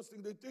any of those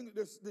things.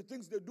 The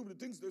things they do, the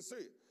things they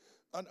say.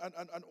 And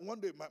one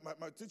day,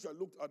 my teacher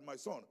looked at my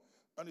son,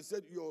 and he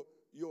said, your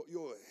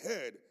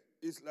head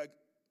is like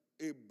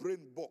a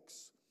brain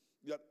box.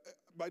 That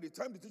by the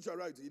time the teacher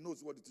writes, he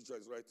knows what the teacher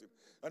is writing.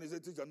 And he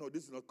said, "Teacher, no,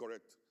 this is not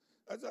correct."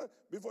 I said,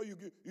 "Before you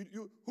give,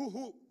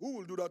 who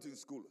will do that in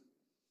school?"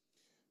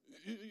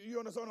 You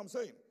understand what I'm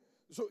saying?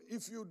 So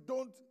if you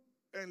don't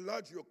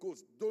enlarge your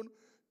course, don't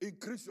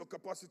increase your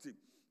capacity,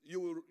 there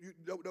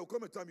will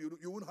come a time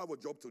you won't have a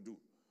job to do.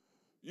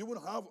 You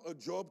won't have a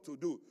job to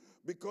do,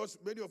 because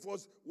many of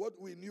us, what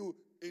we knew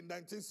in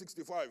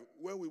 1965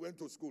 when we went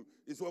to school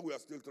is what we are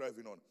still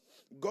thriving on.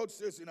 God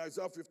says in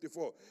Isaiah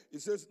 54, He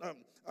says,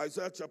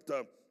 Isaiah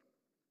chapter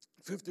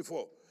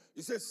 54,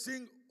 He says,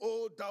 "Sing,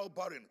 O thou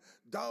barren,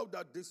 thou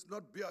that didst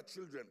not bear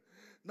children."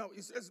 Now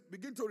He says,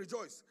 begin to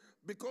rejoice,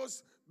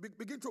 because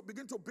begin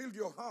to build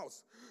your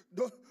house.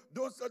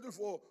 Don't settle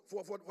for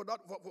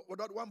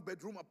that one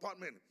bedroom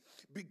apartment.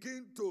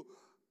 Begin to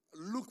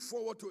look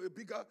forward to a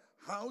bigger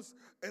house.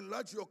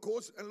 Enlarge your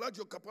course, enlarge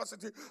your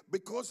capacity,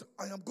 because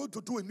I am going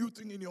to do a new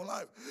thing in your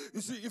life.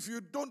 You see, if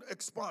you don't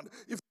expand,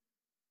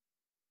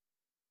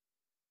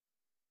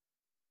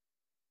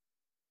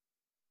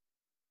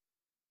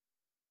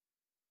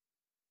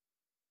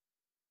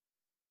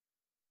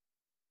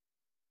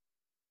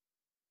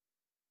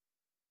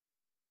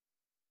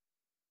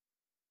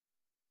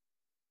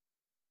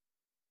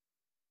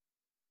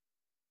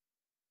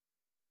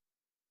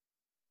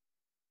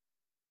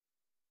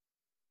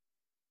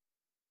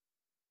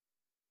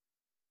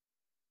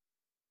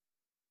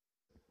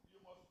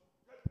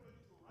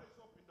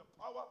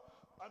 power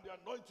and the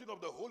anointing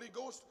of the Holy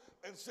Ghost,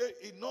 and say,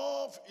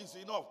 "Enough is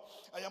enough.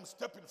 I am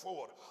stepping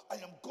forward. I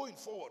am going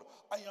forward.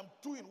 I am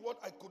doing what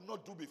I could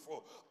not do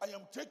before. I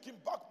am taking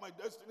back my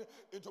destiny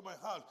into my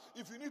hands."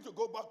 If you need to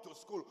go back to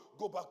school,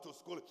 go back to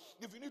school.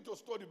 If you need to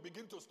study,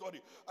 begin to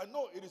study. I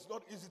know it is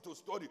not easy to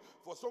study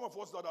for some of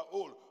us that are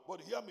old,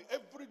 but hear me,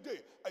 every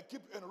day I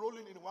keep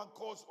enrolling in one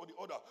course or the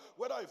other.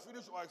 Whether I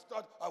finish or I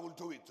start, I will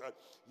do it.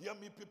 Hear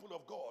me, people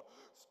of God.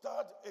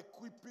 Start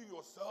equipping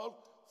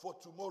yourself for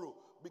tomorrow,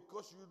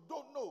 because you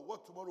don't know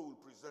what tomorrow will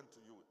present to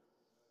you.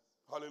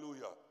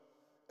 Hallelujah.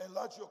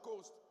 Enlarge your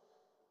coast.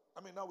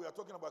 I mean, now we are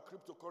talking about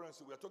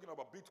cryptocurrency. We are talking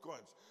about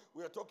bitcoins.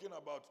 We are talking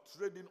about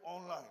trading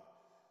online.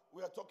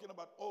 We are talking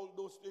about all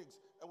those things.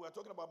 And we are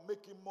talking about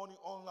making money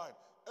online.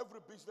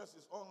 Every business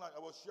is online. I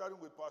was sharing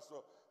with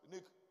Pastor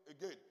Nick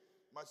again.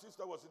 My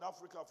sister was in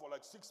Africa for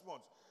like 6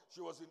 months.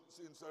 She was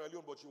in Sierra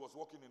Leone, but she was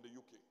working in the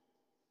UK.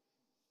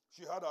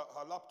 She had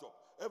her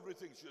laptop,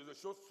 everything. She is a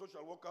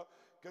social worker,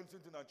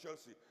 Kensington and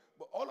Chelsea.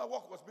 But all her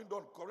work was being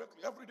done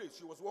correctly. Every day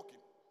she was working.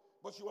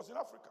 But she was in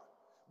Africa.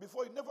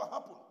 Before, it never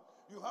happened.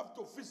 You have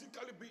to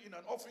physically be in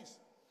an office.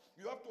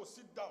 You have to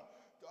sit down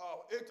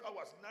 8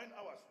 hours, 9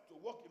 hours to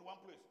work in one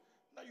place.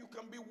 Now you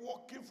can be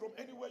working from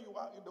anywhere you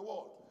are in the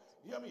world.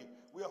 Hear me?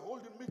 We are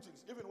holding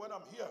meetings. Even when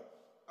I'm here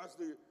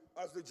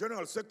as the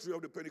General Secretary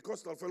of the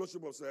Pentecostal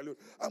Fellowship of Sierra Leone,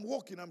 I'm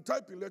working, I'm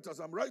typing letters,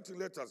 I'm writing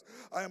letters,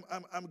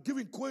 I'm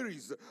giving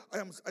queries,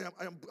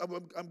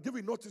 I'm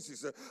giving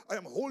notices, I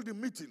am holding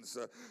meetings,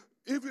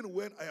 even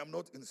when I am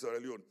not in Sierra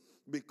Leone,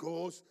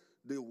 because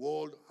the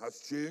world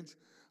has changed.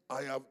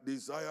 I have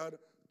desired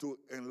to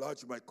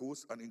enlarge my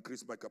course and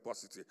increase my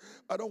capacity.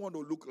 I don't want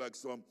to look like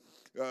some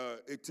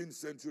 18th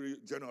century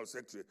General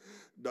Secretary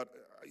that,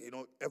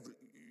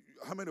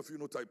 how many of you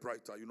know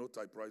typewriter? You know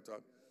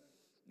typewriter?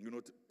 You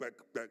know, back.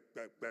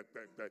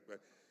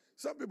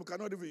 Some people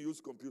cannot even use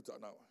computer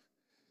now.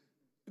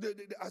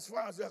 As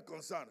far as they are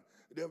concerned,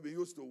 they have been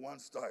used to one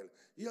style.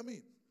 You hear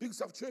me? Things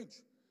have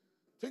changed.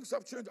 Things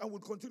have changed and will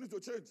continue to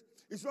change.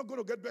 It's not going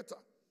to get better.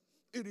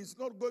 It is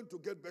not going to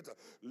get better.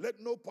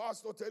 Let no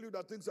pastor tell you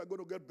that things are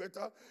going to get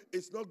better.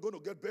 It's not going to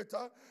get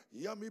better.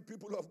 Hear me,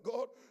 people of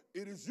God.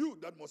 It is you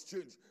that must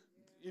change.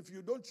 If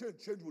you don't change,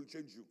 change will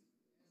change you.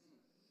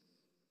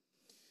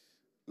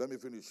 Let me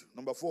finish.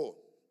 Number 4.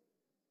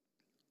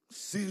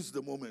 Seize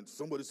the moment.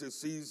 Somebody say,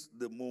 seize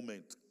the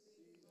moment.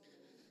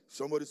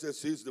 Somebody say,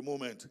 seize the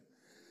moment.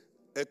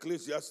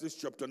 Ecclesiastes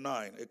chapter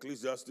 9.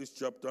 Ecclesiastes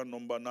chapter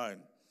number 9.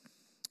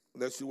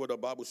 Let's see what the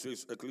Bible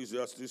says.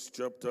 Ecclesiastes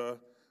chapter,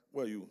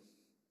 where are you?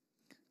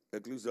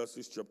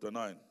 Ecclesiastes chapter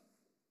 9.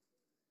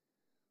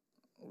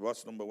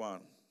 Verse number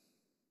 1.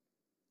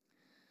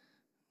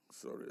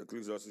 Sorry,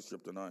 Ecclesiastes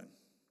chapter 9.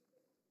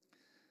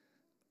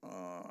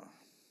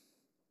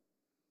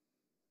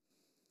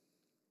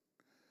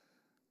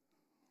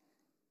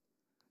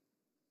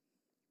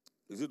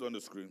 Is it on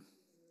the screen?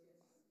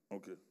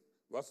 Okay.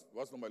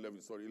 Verse number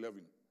 11. Sorry,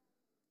 11.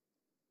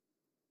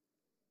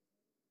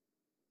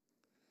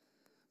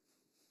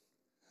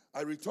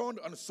 I returned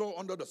and saw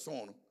under the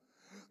sun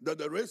that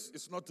the race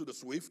is not to the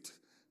swift,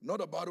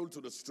 not a battle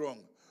to the strong,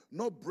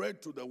 no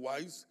bread to the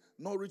wise,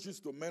 no riches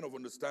to men of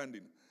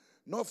understanding,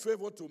 no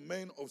favor to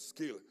men of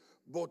skill,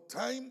 but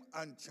time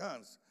and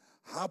chance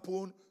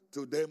happen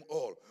to them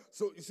all.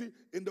 So you see,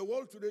 in the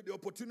world today, the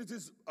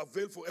opportunities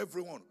avail for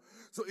everyone.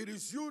 So it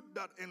is you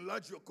that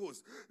enlarge your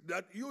course,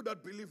 that you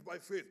that believe by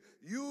faith,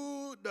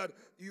 you that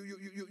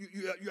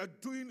you are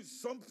doing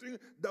something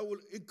that will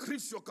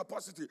increase your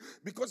capacity,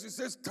 because it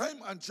says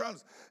time and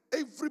chance.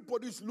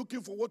 Everybody is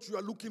looking for what you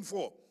are looking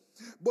for.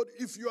 But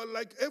if you are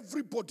like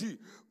everybody,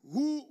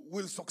 who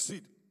will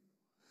succeed?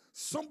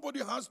 Somebody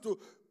has to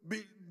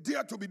be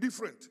there to be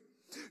different.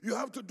 You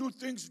have to do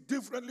things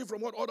differently from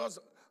what others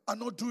are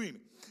not doing.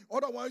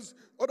 Otherwise,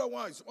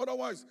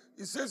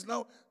 it says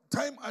now,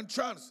 time and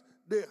chance,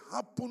 they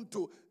happen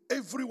to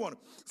everyone.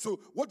 So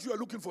what you are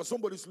looking for,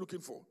 somebody's looking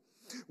for.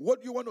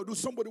 What you want to do,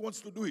 somebody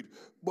wants to do it.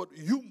 But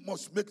you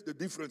must make the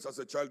difference as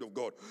a child of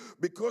God,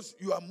 because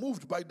you are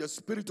moved by the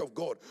Spirit of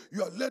God.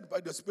 You are led by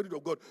the Spirit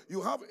of God.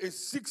 You have a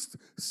sixth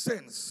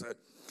sense,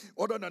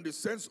 other than the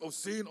sense of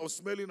seeing, of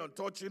smelling, and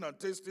touching, and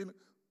tasting.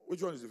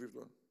 Which one is the fifth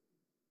one?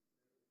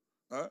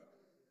 Huh?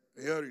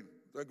 Hearing.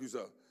 Thank you,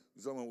 sir.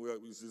 Someone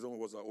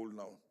was old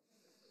now.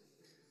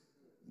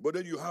 But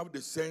then you have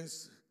the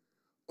sense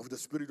of the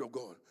Spirit of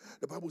God.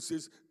 The Bible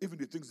says, even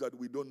the things that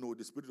we don't know,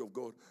 the Spirit of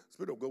God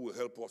will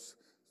help us.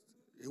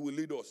 He will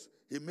lead us.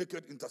 He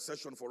maketh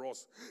intercession for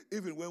us.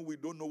 Even when we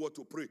don't know what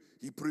to pray,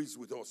 He prays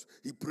with us.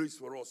 He prays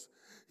for us.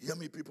 Hear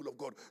me, people of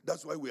God.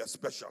 That's why we are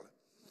special.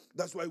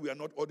 That's why we are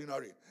not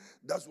ordinary.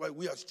 That's why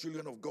we as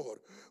children of God,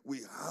 we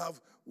have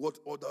what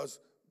others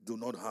do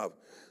not have.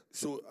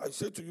 So I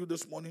say to you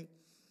this morning,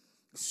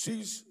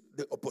 seize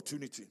the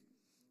opportunity.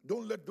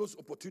 Don't let those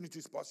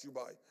opportunities pass you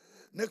by.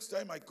 Next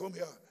time I come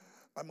here,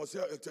 I must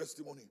hear a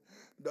testimony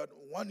that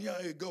 1 year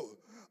ago,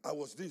 I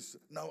was this,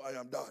 now I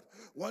am that.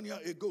 1 year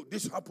ago,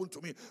 this happened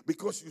to me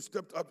because you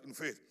stepped up in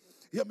faith.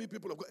 Hear me,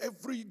 people of God.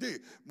 Every day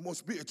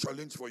must be a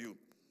challenge for you.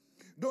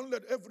 Don't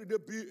let every day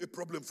be a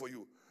problem for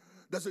you.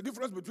 There's a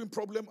difference between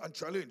problem and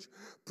challenge.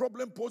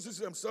 Problem poses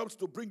themselves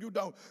to bring you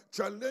down.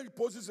 Challenge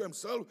poses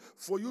themselves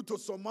for you to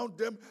surmount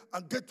them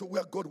and get to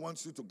where God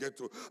wants you to get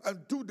to.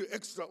 And do the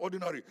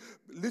extraordinary.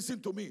 Listen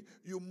to me.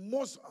 You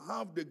must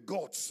have the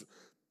guts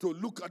to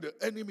look at the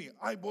enemy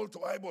eyeball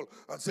to eyeball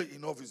and say,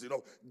 enough is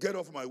enough. Get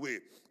off my way.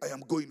 I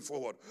am going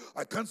forward.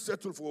 I can't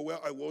settle for where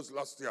I was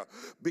last year.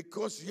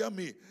 Because, hear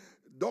me,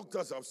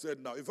 doctors have said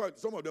now, in fact,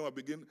 some of them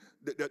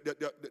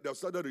have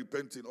started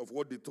repenting of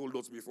what they told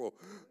us before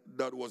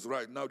that was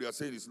right. Now they are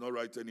saying it's not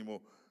right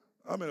anymore.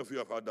 How many of you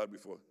have heard that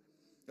before?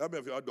 How many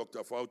of you had Dr.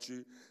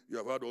 Fauci? You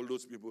have heard all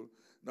those people.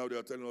 Now they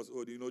are telling us,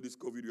 oh, do you know this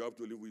COVID, you have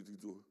to live with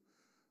it too.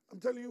 I'm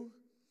telling you,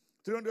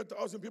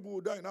 300,000 people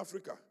will die in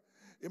Africa.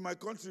 In my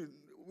country,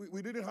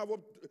 we didn't have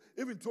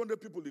even 200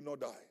 people did not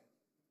die.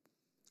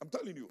 I'm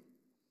telling you.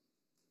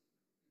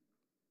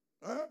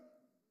 Huh?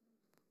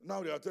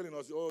 Now they are telling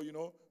us, oh, you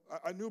know,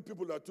 I knew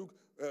people that took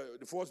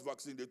the first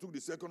vaccine, they took the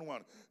second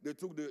one, they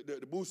took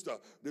the booster,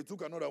 they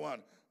took another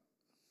one,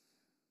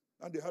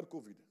 and they had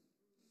COVID.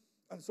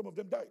 And some of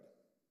them died.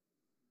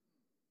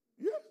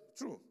 Yeah,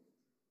 true.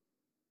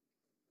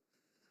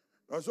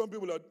 And some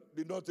people that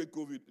did not take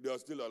COVID, they are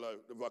still alive.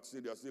 The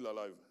vaccine, they are still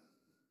alive.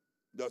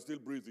 They are still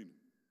breathing.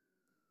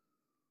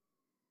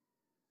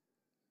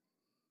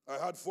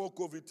 I had 4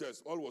 COVID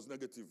tests. All was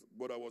negative,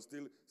 but I was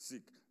still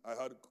sick. I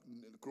had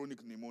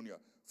chronic pneumonia.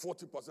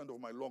 40% of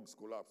my lungs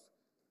collapsed.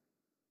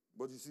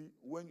 But you see,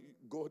 when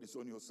God is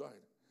on your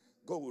side,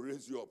 God will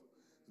raise you up.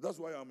 That's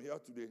why I'm here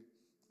today.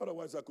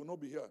 Otherwise, I could not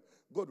be here.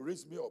 God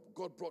raised me up.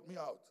 God brought me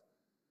out.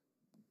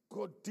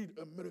 God did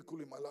a miracle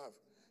in my life.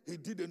 He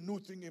did a new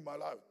thing in my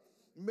life.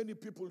 Many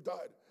people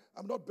died.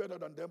 I'm not better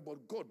than them,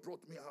 but God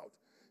brought me out.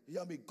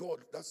 Hear me, God,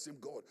 that same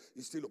God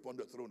is still upon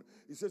the throne.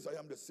 He says, I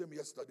am the same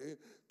yesterday,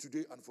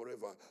 today, and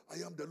forever.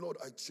 I am the Lord,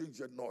 I change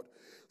it not.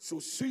 So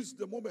seize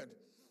the moment.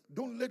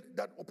 Don't let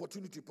that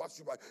opportunity pass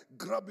you by.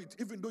 Grab it,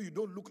 even though you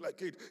don't look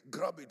like it.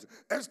 Grab it.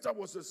 Esther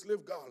was a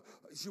slave girl.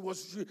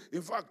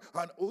 In fact,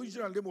 her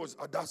original name was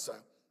Hadassah.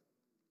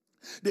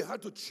 They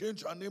had to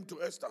change her name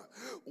to Esther.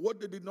 What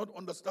they did not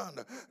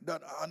understand,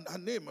 that her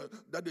name,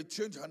 that they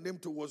changed her name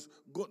to was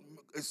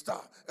a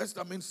star.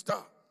 Esther means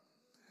star.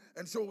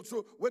 And so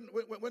when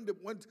they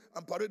went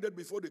and paraded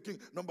before the king,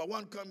 number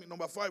 1 came,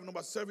 number 5,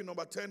 number 7,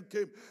 number 10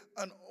 came.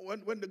 And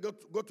when they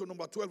got to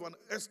number 12, and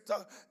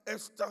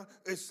Esther,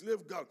 a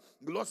slave girl,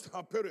 lost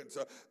her parents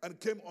and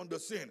came on the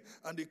scene.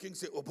 And the king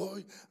said, oh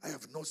boy, I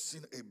have not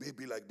seen a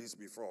baby like this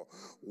before.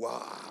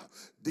 Wow,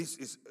 this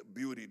is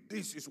beauty.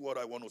 This is what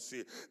I want to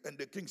see. And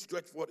the king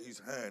stretched forth his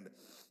hand.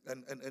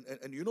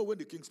 And you know when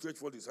the king stretched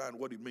forth his hand,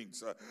 what it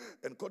means.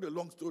 And cut a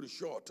long story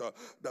short,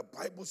 the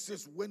Bible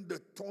says when the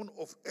turn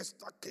of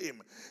Esther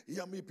came,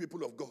 hear me,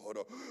 people of God,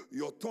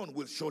 your turn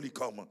will surely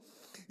come.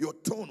 Your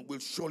turn will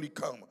surely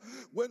come.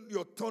 When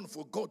your turn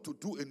for God to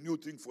do a new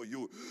thing for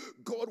you,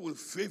 God will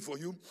favor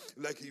you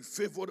like he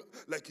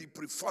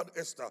preferred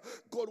Esther.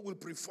 God will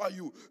prefer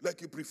you like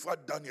he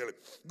preferred Daniel.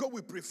 God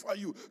will prefer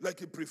you like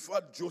he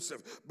preferred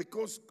Joseph,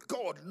 because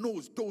God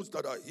knows those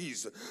that are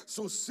his.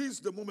 So seize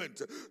the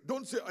moment.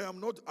 Don't say, I'm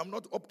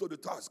not up to the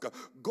task.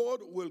 God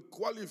will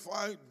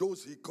qualify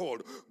those he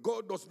called.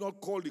 God does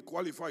not call the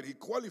qualified. He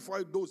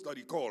qualified those that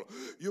he called.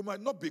 You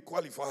might not be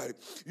qualified.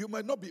 You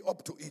might not be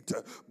up to it,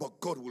 but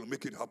God will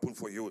make it happen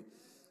for you.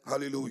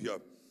 Hallelujah.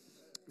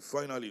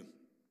 Finally,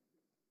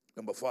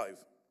 number 5.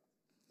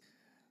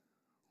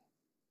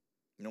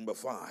 Number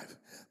 5,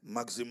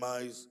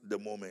 maximize the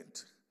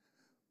moment.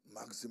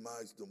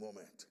 Maximize the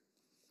moment.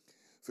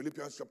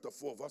 Philippians chapter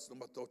 4, verse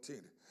number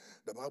 13.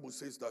 The Bible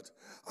says that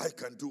I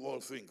can do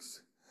all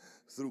things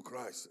through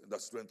Christ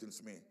that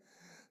strengthens me.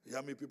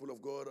 Hear me, people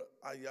of God,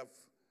 I have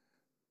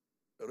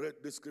read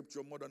this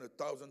scripture more than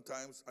 1,000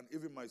 times, and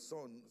even my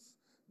sons,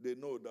 they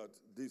know that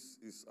this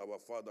is our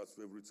father's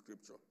favorite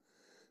scripture.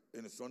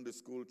 In Sunday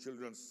school,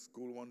 children's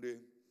school one day,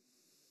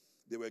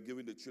 they were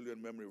giving the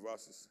children memory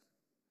verses,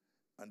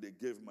 and they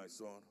gave my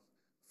son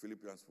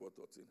Philippians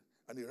 4:13.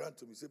 And he ran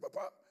to me and said,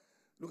 Papa,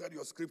 look at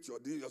your scripture.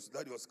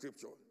 That your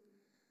scripture.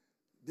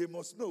 They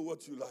must know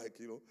what you like,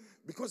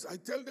 because I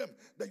tell them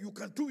that you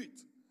can do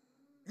it.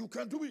 You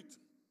can do it.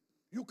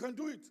 You can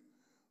do it.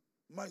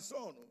 My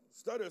son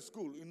started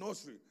school in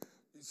nursery.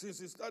 Since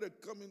he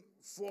started coming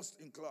first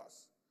in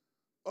class,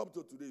 up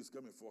to today he's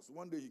coming first.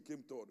 One day he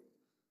came third.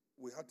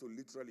 We had to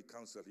literally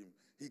counsel him.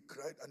 He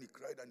cried and he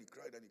cried and he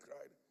cried and he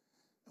cried.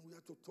 And we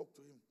had to talk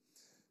to him.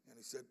 And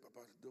he said,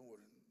 Papa, don't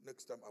worry.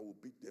 Next time I will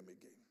beat them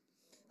again.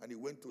 And he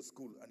went to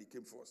school and he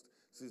came first.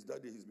 Since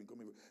that day he's been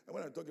coming. And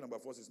when I'm talking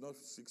about first, it's not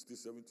 60,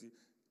 70,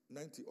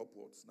 90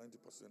 upwards,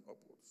 90%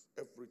 upwards.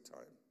 Every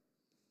time.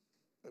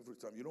 Every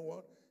time. You know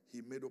what?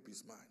 He made up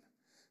his mind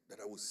that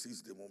I will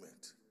seize the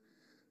moment.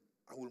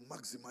 I will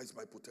maximize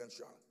my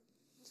potential.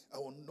 I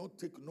will not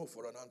take no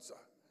for an answer.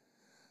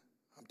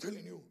 I'm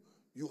telling you,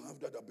 you have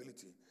that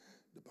ability.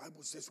 The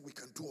Bible says we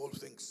can do all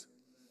things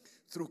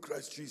through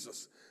Christ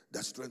Jesus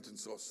that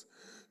strengthens us.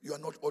 You are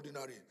not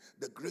ordinary.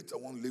 The greater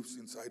one lives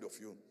inside of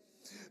you.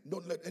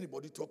 Don't let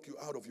anybody talk you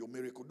out of your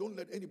miracle. Don't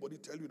let anybody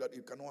tell you that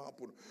it cannot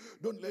happen.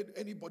 Don't let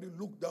anybody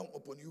look down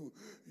upon you.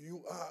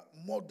 You are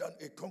more than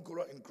a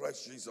conqueror in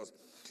Christ Jesus.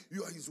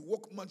 You are his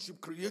workmanship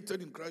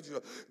created in Christ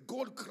Jesus.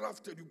 God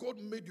crafted you. God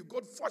made you.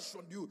 God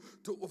fashioned you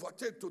to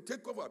overtake, to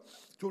take over,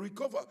 to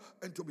recover,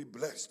 and to be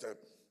blessed.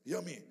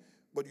 Hear me?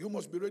 But you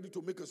must be ready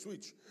to make a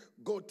switch.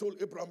 God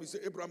told Abraham, he said,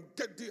 Abraham,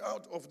 get thee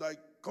out of thy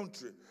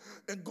country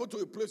and go to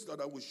a place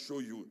that I will show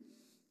you.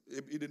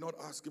 He did not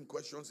ask him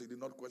questions. He did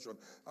not question,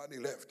 and he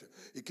left.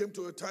 He came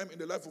to a time in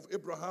the life of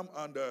Abraham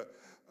and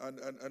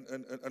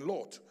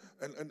Lot,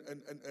 and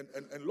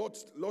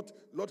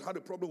Lot had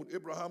a problem with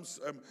Abraham's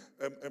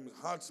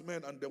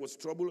herdsmen, and there was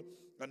trouble.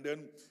 And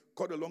then,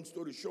 cut a long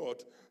story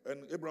short,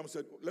 and Abraham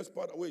said, "Let's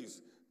part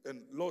ways."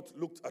 And Lot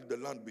looked at the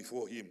land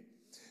before him.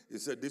 He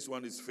said, this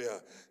one is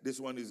fair. This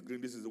one is green.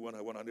 This is the one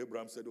I want. And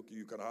Abraham said, okay,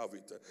 you can have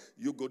it.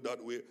 You go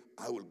that way.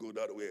 I will go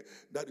that way.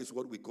 That is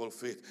what we call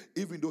faith.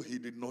 Even though he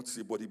did not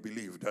see, but he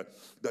believed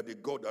that the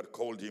God that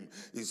called him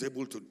is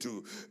able to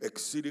do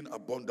exceeding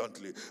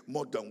abundantly,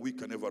 more than we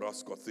can ever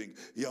ask or think.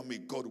 Hear me,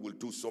 God will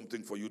do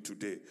something for you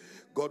today.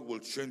 God will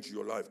change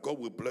your life. God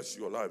will bless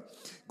your life.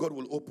 God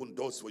will open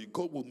doors for you.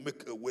 God will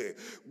make a way.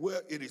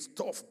 Where it is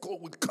tough,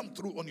 God will come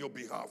through on your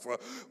behalf.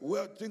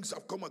 Where things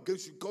have come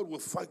against you, God will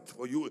fight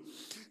for you.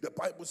 The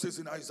Bible says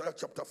in Isaiah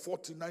chapter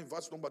 49,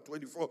 verse number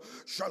 24,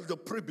 shall the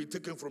prey be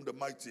taken from the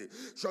mighty?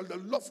 Shall the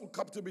lawful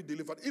captive be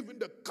delivered? Even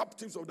the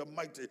captives of the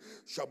mighty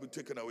shall be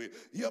taken away.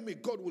 Hear me,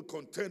 God will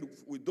contend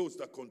with those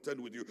that contend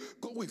with you.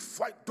 God will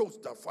fight those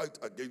that fight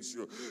against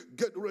you.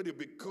 Get ready,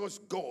 because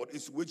God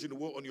is waging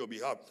war on your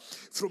behalf.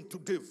 From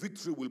today,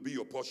 victory will be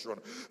your portion.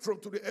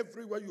 From today,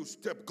 everywhere you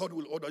step, God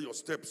will order your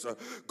steps.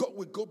 God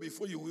will go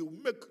before you. He will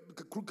make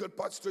the crooked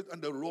path straight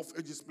and the rough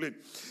edges plain.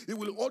 He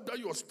will order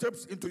your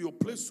steps into your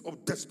place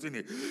of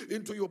destiny,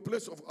 into your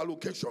place of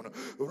allocation.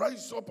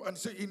 Rise up and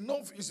say,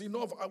 enough is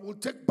enough. I will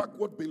take back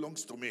what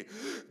belongs to me.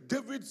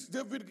 David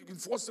in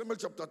 1 Samuel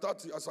chapter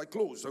 30, as I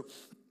close,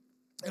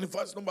 And in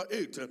verse number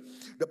 8,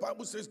 the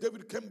Bible says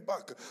David came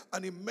back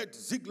and he met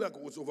Ziklag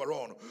was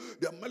overrun.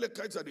 The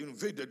Amalekites had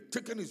invaded,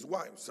 taken his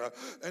wives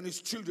and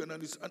his children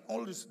and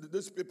all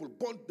these people,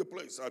 burnt the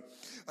place.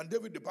 And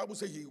David, the Bible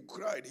says he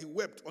cried, he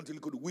wept until he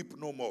could weep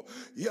no more.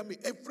 Hear me,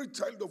 every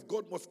child of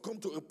God must come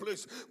to a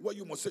place where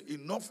you must say,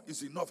 enough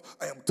is enough.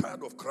 I am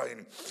tired of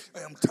crying. I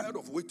am tired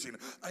of waiting.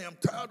 I am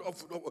tired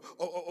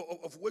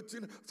of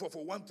waiting for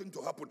one thing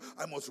to happen.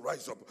 I must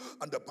rise up.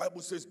 And the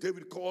Bible says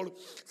David called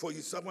for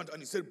his servant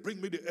and he said, bring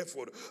me the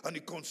ephod. And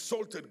he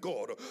consulted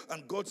God,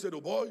 and God said,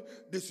 oh boy,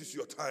 this is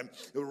your time.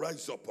 You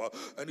rise up,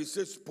 and he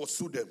says,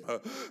 pursue them,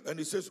 and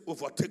he says,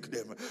 overtake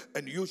them,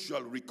 and you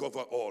shall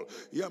recover all.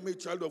 Hear me,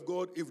 child of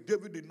God, if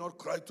David did not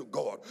cry to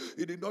God,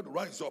 he did not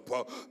rise up,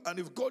 and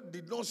if God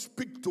did not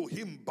speak to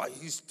him by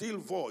his still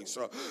voice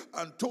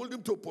and told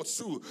him to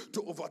pursue,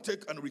 to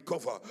overtake and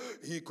recover,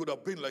 he could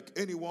have been like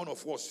any one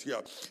of us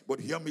here. But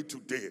hear me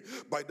today,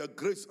 by the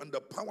grace and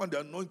the power and the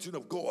anointing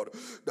of God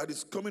that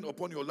is coming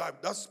upon your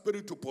life, that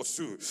spirit to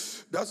pursue,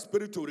 that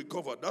spirit to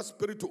recover, that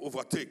spirit to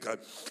overtake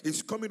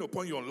is coming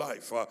upon your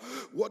life.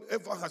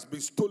 Whatever has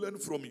been stolen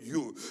from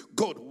you,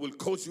 God will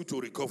cause you to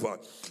recover.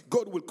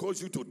 God will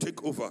cause you to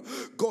take over.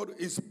 God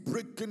is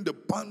breaking the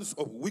bands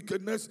of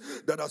wickedness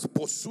that has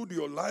pursued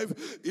your life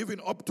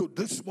even up to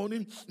this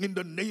morning in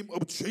the name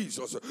of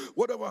Jesus.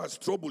 Whatever has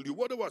troubled you,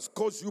 whatever has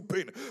caused you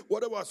pain,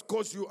 whatever has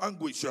caused you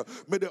anguish,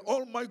 may the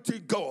Almighty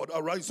God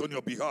arise on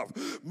your behalf.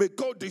 May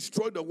God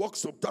destroy the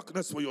works of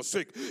darkness for your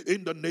sake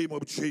in the name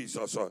of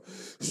Jesus.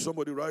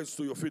 Somebody rise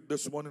to your feet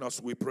this morning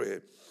as we pray.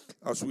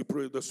 As we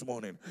pray this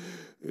morning.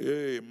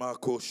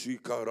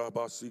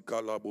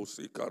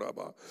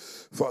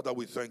 Father,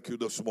 we thank you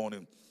this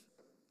morning.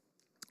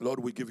 Lord,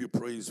 we give you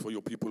praise for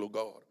your people, oh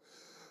God.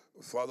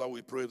 Father,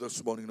 we pray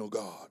this morning, oh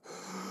God.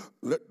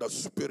 Let the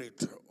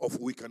spirit of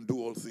we can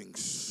do all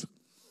things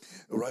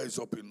rise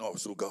up in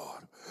us, oh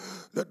God.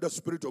 Let the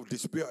spirit of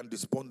despair and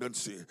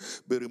despondency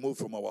be removed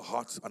from our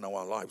hearts and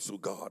our lives, oh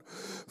God.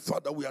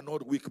 Father, we are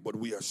not weak, but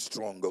we are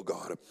strong, oh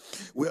God.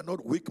 We are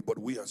not weak, but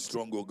we are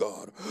strong, oh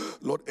God.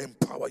 Lord,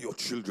 empower your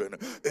children,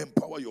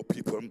 empower your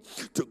people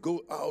to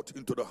go out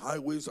into the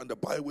highways and the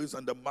byways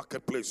and the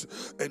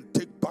marketplace and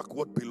take back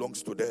what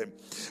belongs to them,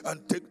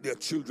 and take their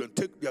children,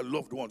 take their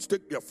loved ones,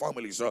 take their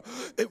families,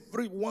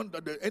 everyone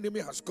that the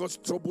enemy has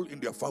caused trouble in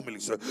their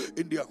families,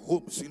 in their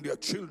homes, in their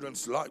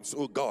children's lives,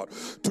 oh God.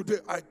 Today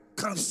I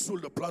cancel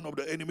the plan of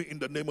the enemy in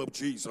the name of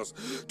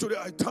Jesus. Today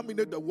I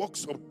terminate the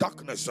works of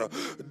darkness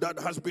that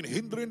has been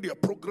hindering their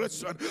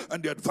progress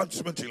and their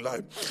advancement in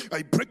life.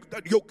 I break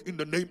that yoke in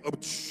the name of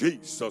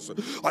Jesus.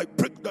 I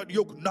break that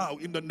yoke now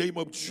in the name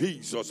of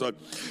Jesus.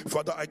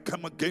 Father, I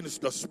come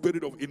against the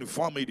spirit of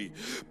infirmity,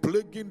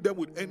 plaguing them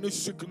with any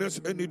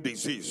sickness, any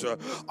disease.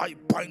 I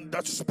bind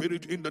that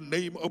spirit in the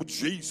name of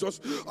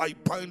Jesus. I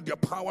bind their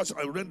powers.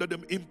 I render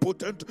them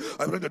impotent.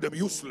 I render them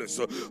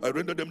useless. I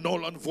render them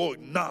null and void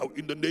now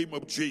in the name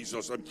of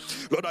Jesus.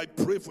 Lord, I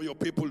pray for your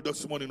people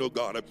this morning, oh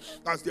God,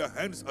 as their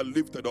hands are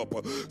lifted up,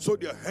 so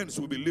their hands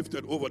will be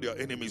lifted over their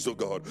enemies, oh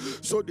God.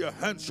 So their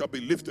hands shall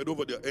be lifted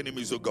over their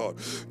enemies, oh God.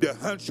 Their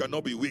hands shall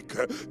not be weak.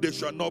 They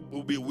shall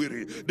not be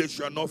weary. They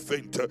shall not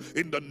faint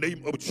in the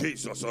name of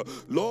Jesus.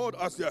 Lord,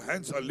 as their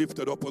hands are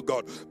lifted up, oh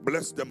God,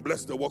 bless them,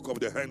 bless the work of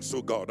their hands,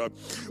 oh God.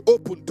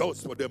 Open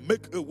doors for them.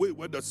 Make a way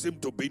where there seems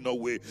to be no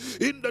way.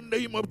 In the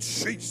name of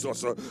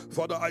Jesus.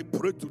 Father, I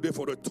pray today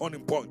for a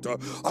turning point.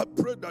 I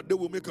pray that they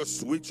will make a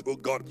switch, oh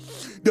God.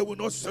 They will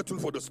not settle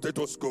for the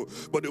status quo,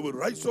 but they will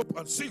rise up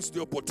and seize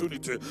the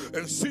opportunity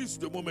and seize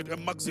the moment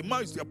and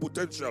maximize their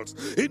potentials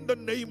in the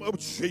name of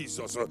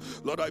Jesus.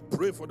 Lord, I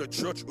pray for the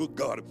church, oh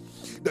God,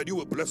 that you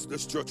will bless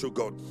this church, oh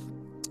God.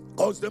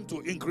 Cause them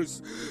to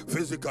increase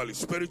physically,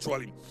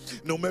 spiritually,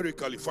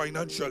 numerically,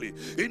 financially.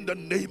 In the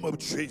name of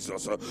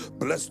Jesus,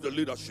 bless the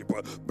leadership,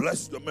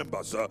 bless the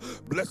members,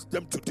 bless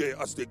them today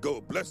as they go,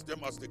 bless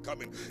them as they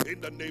come in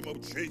the name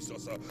of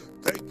Jesus.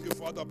 Thank you,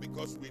 Father,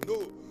 because we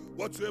know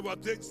whatsoever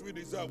things we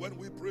desire, when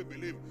we pray,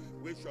 believe,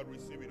 we shall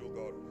receive it, oh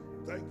God.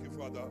 Thank you,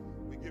 Father.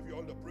 We give you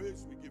all the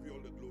praise, we give you all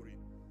the glory.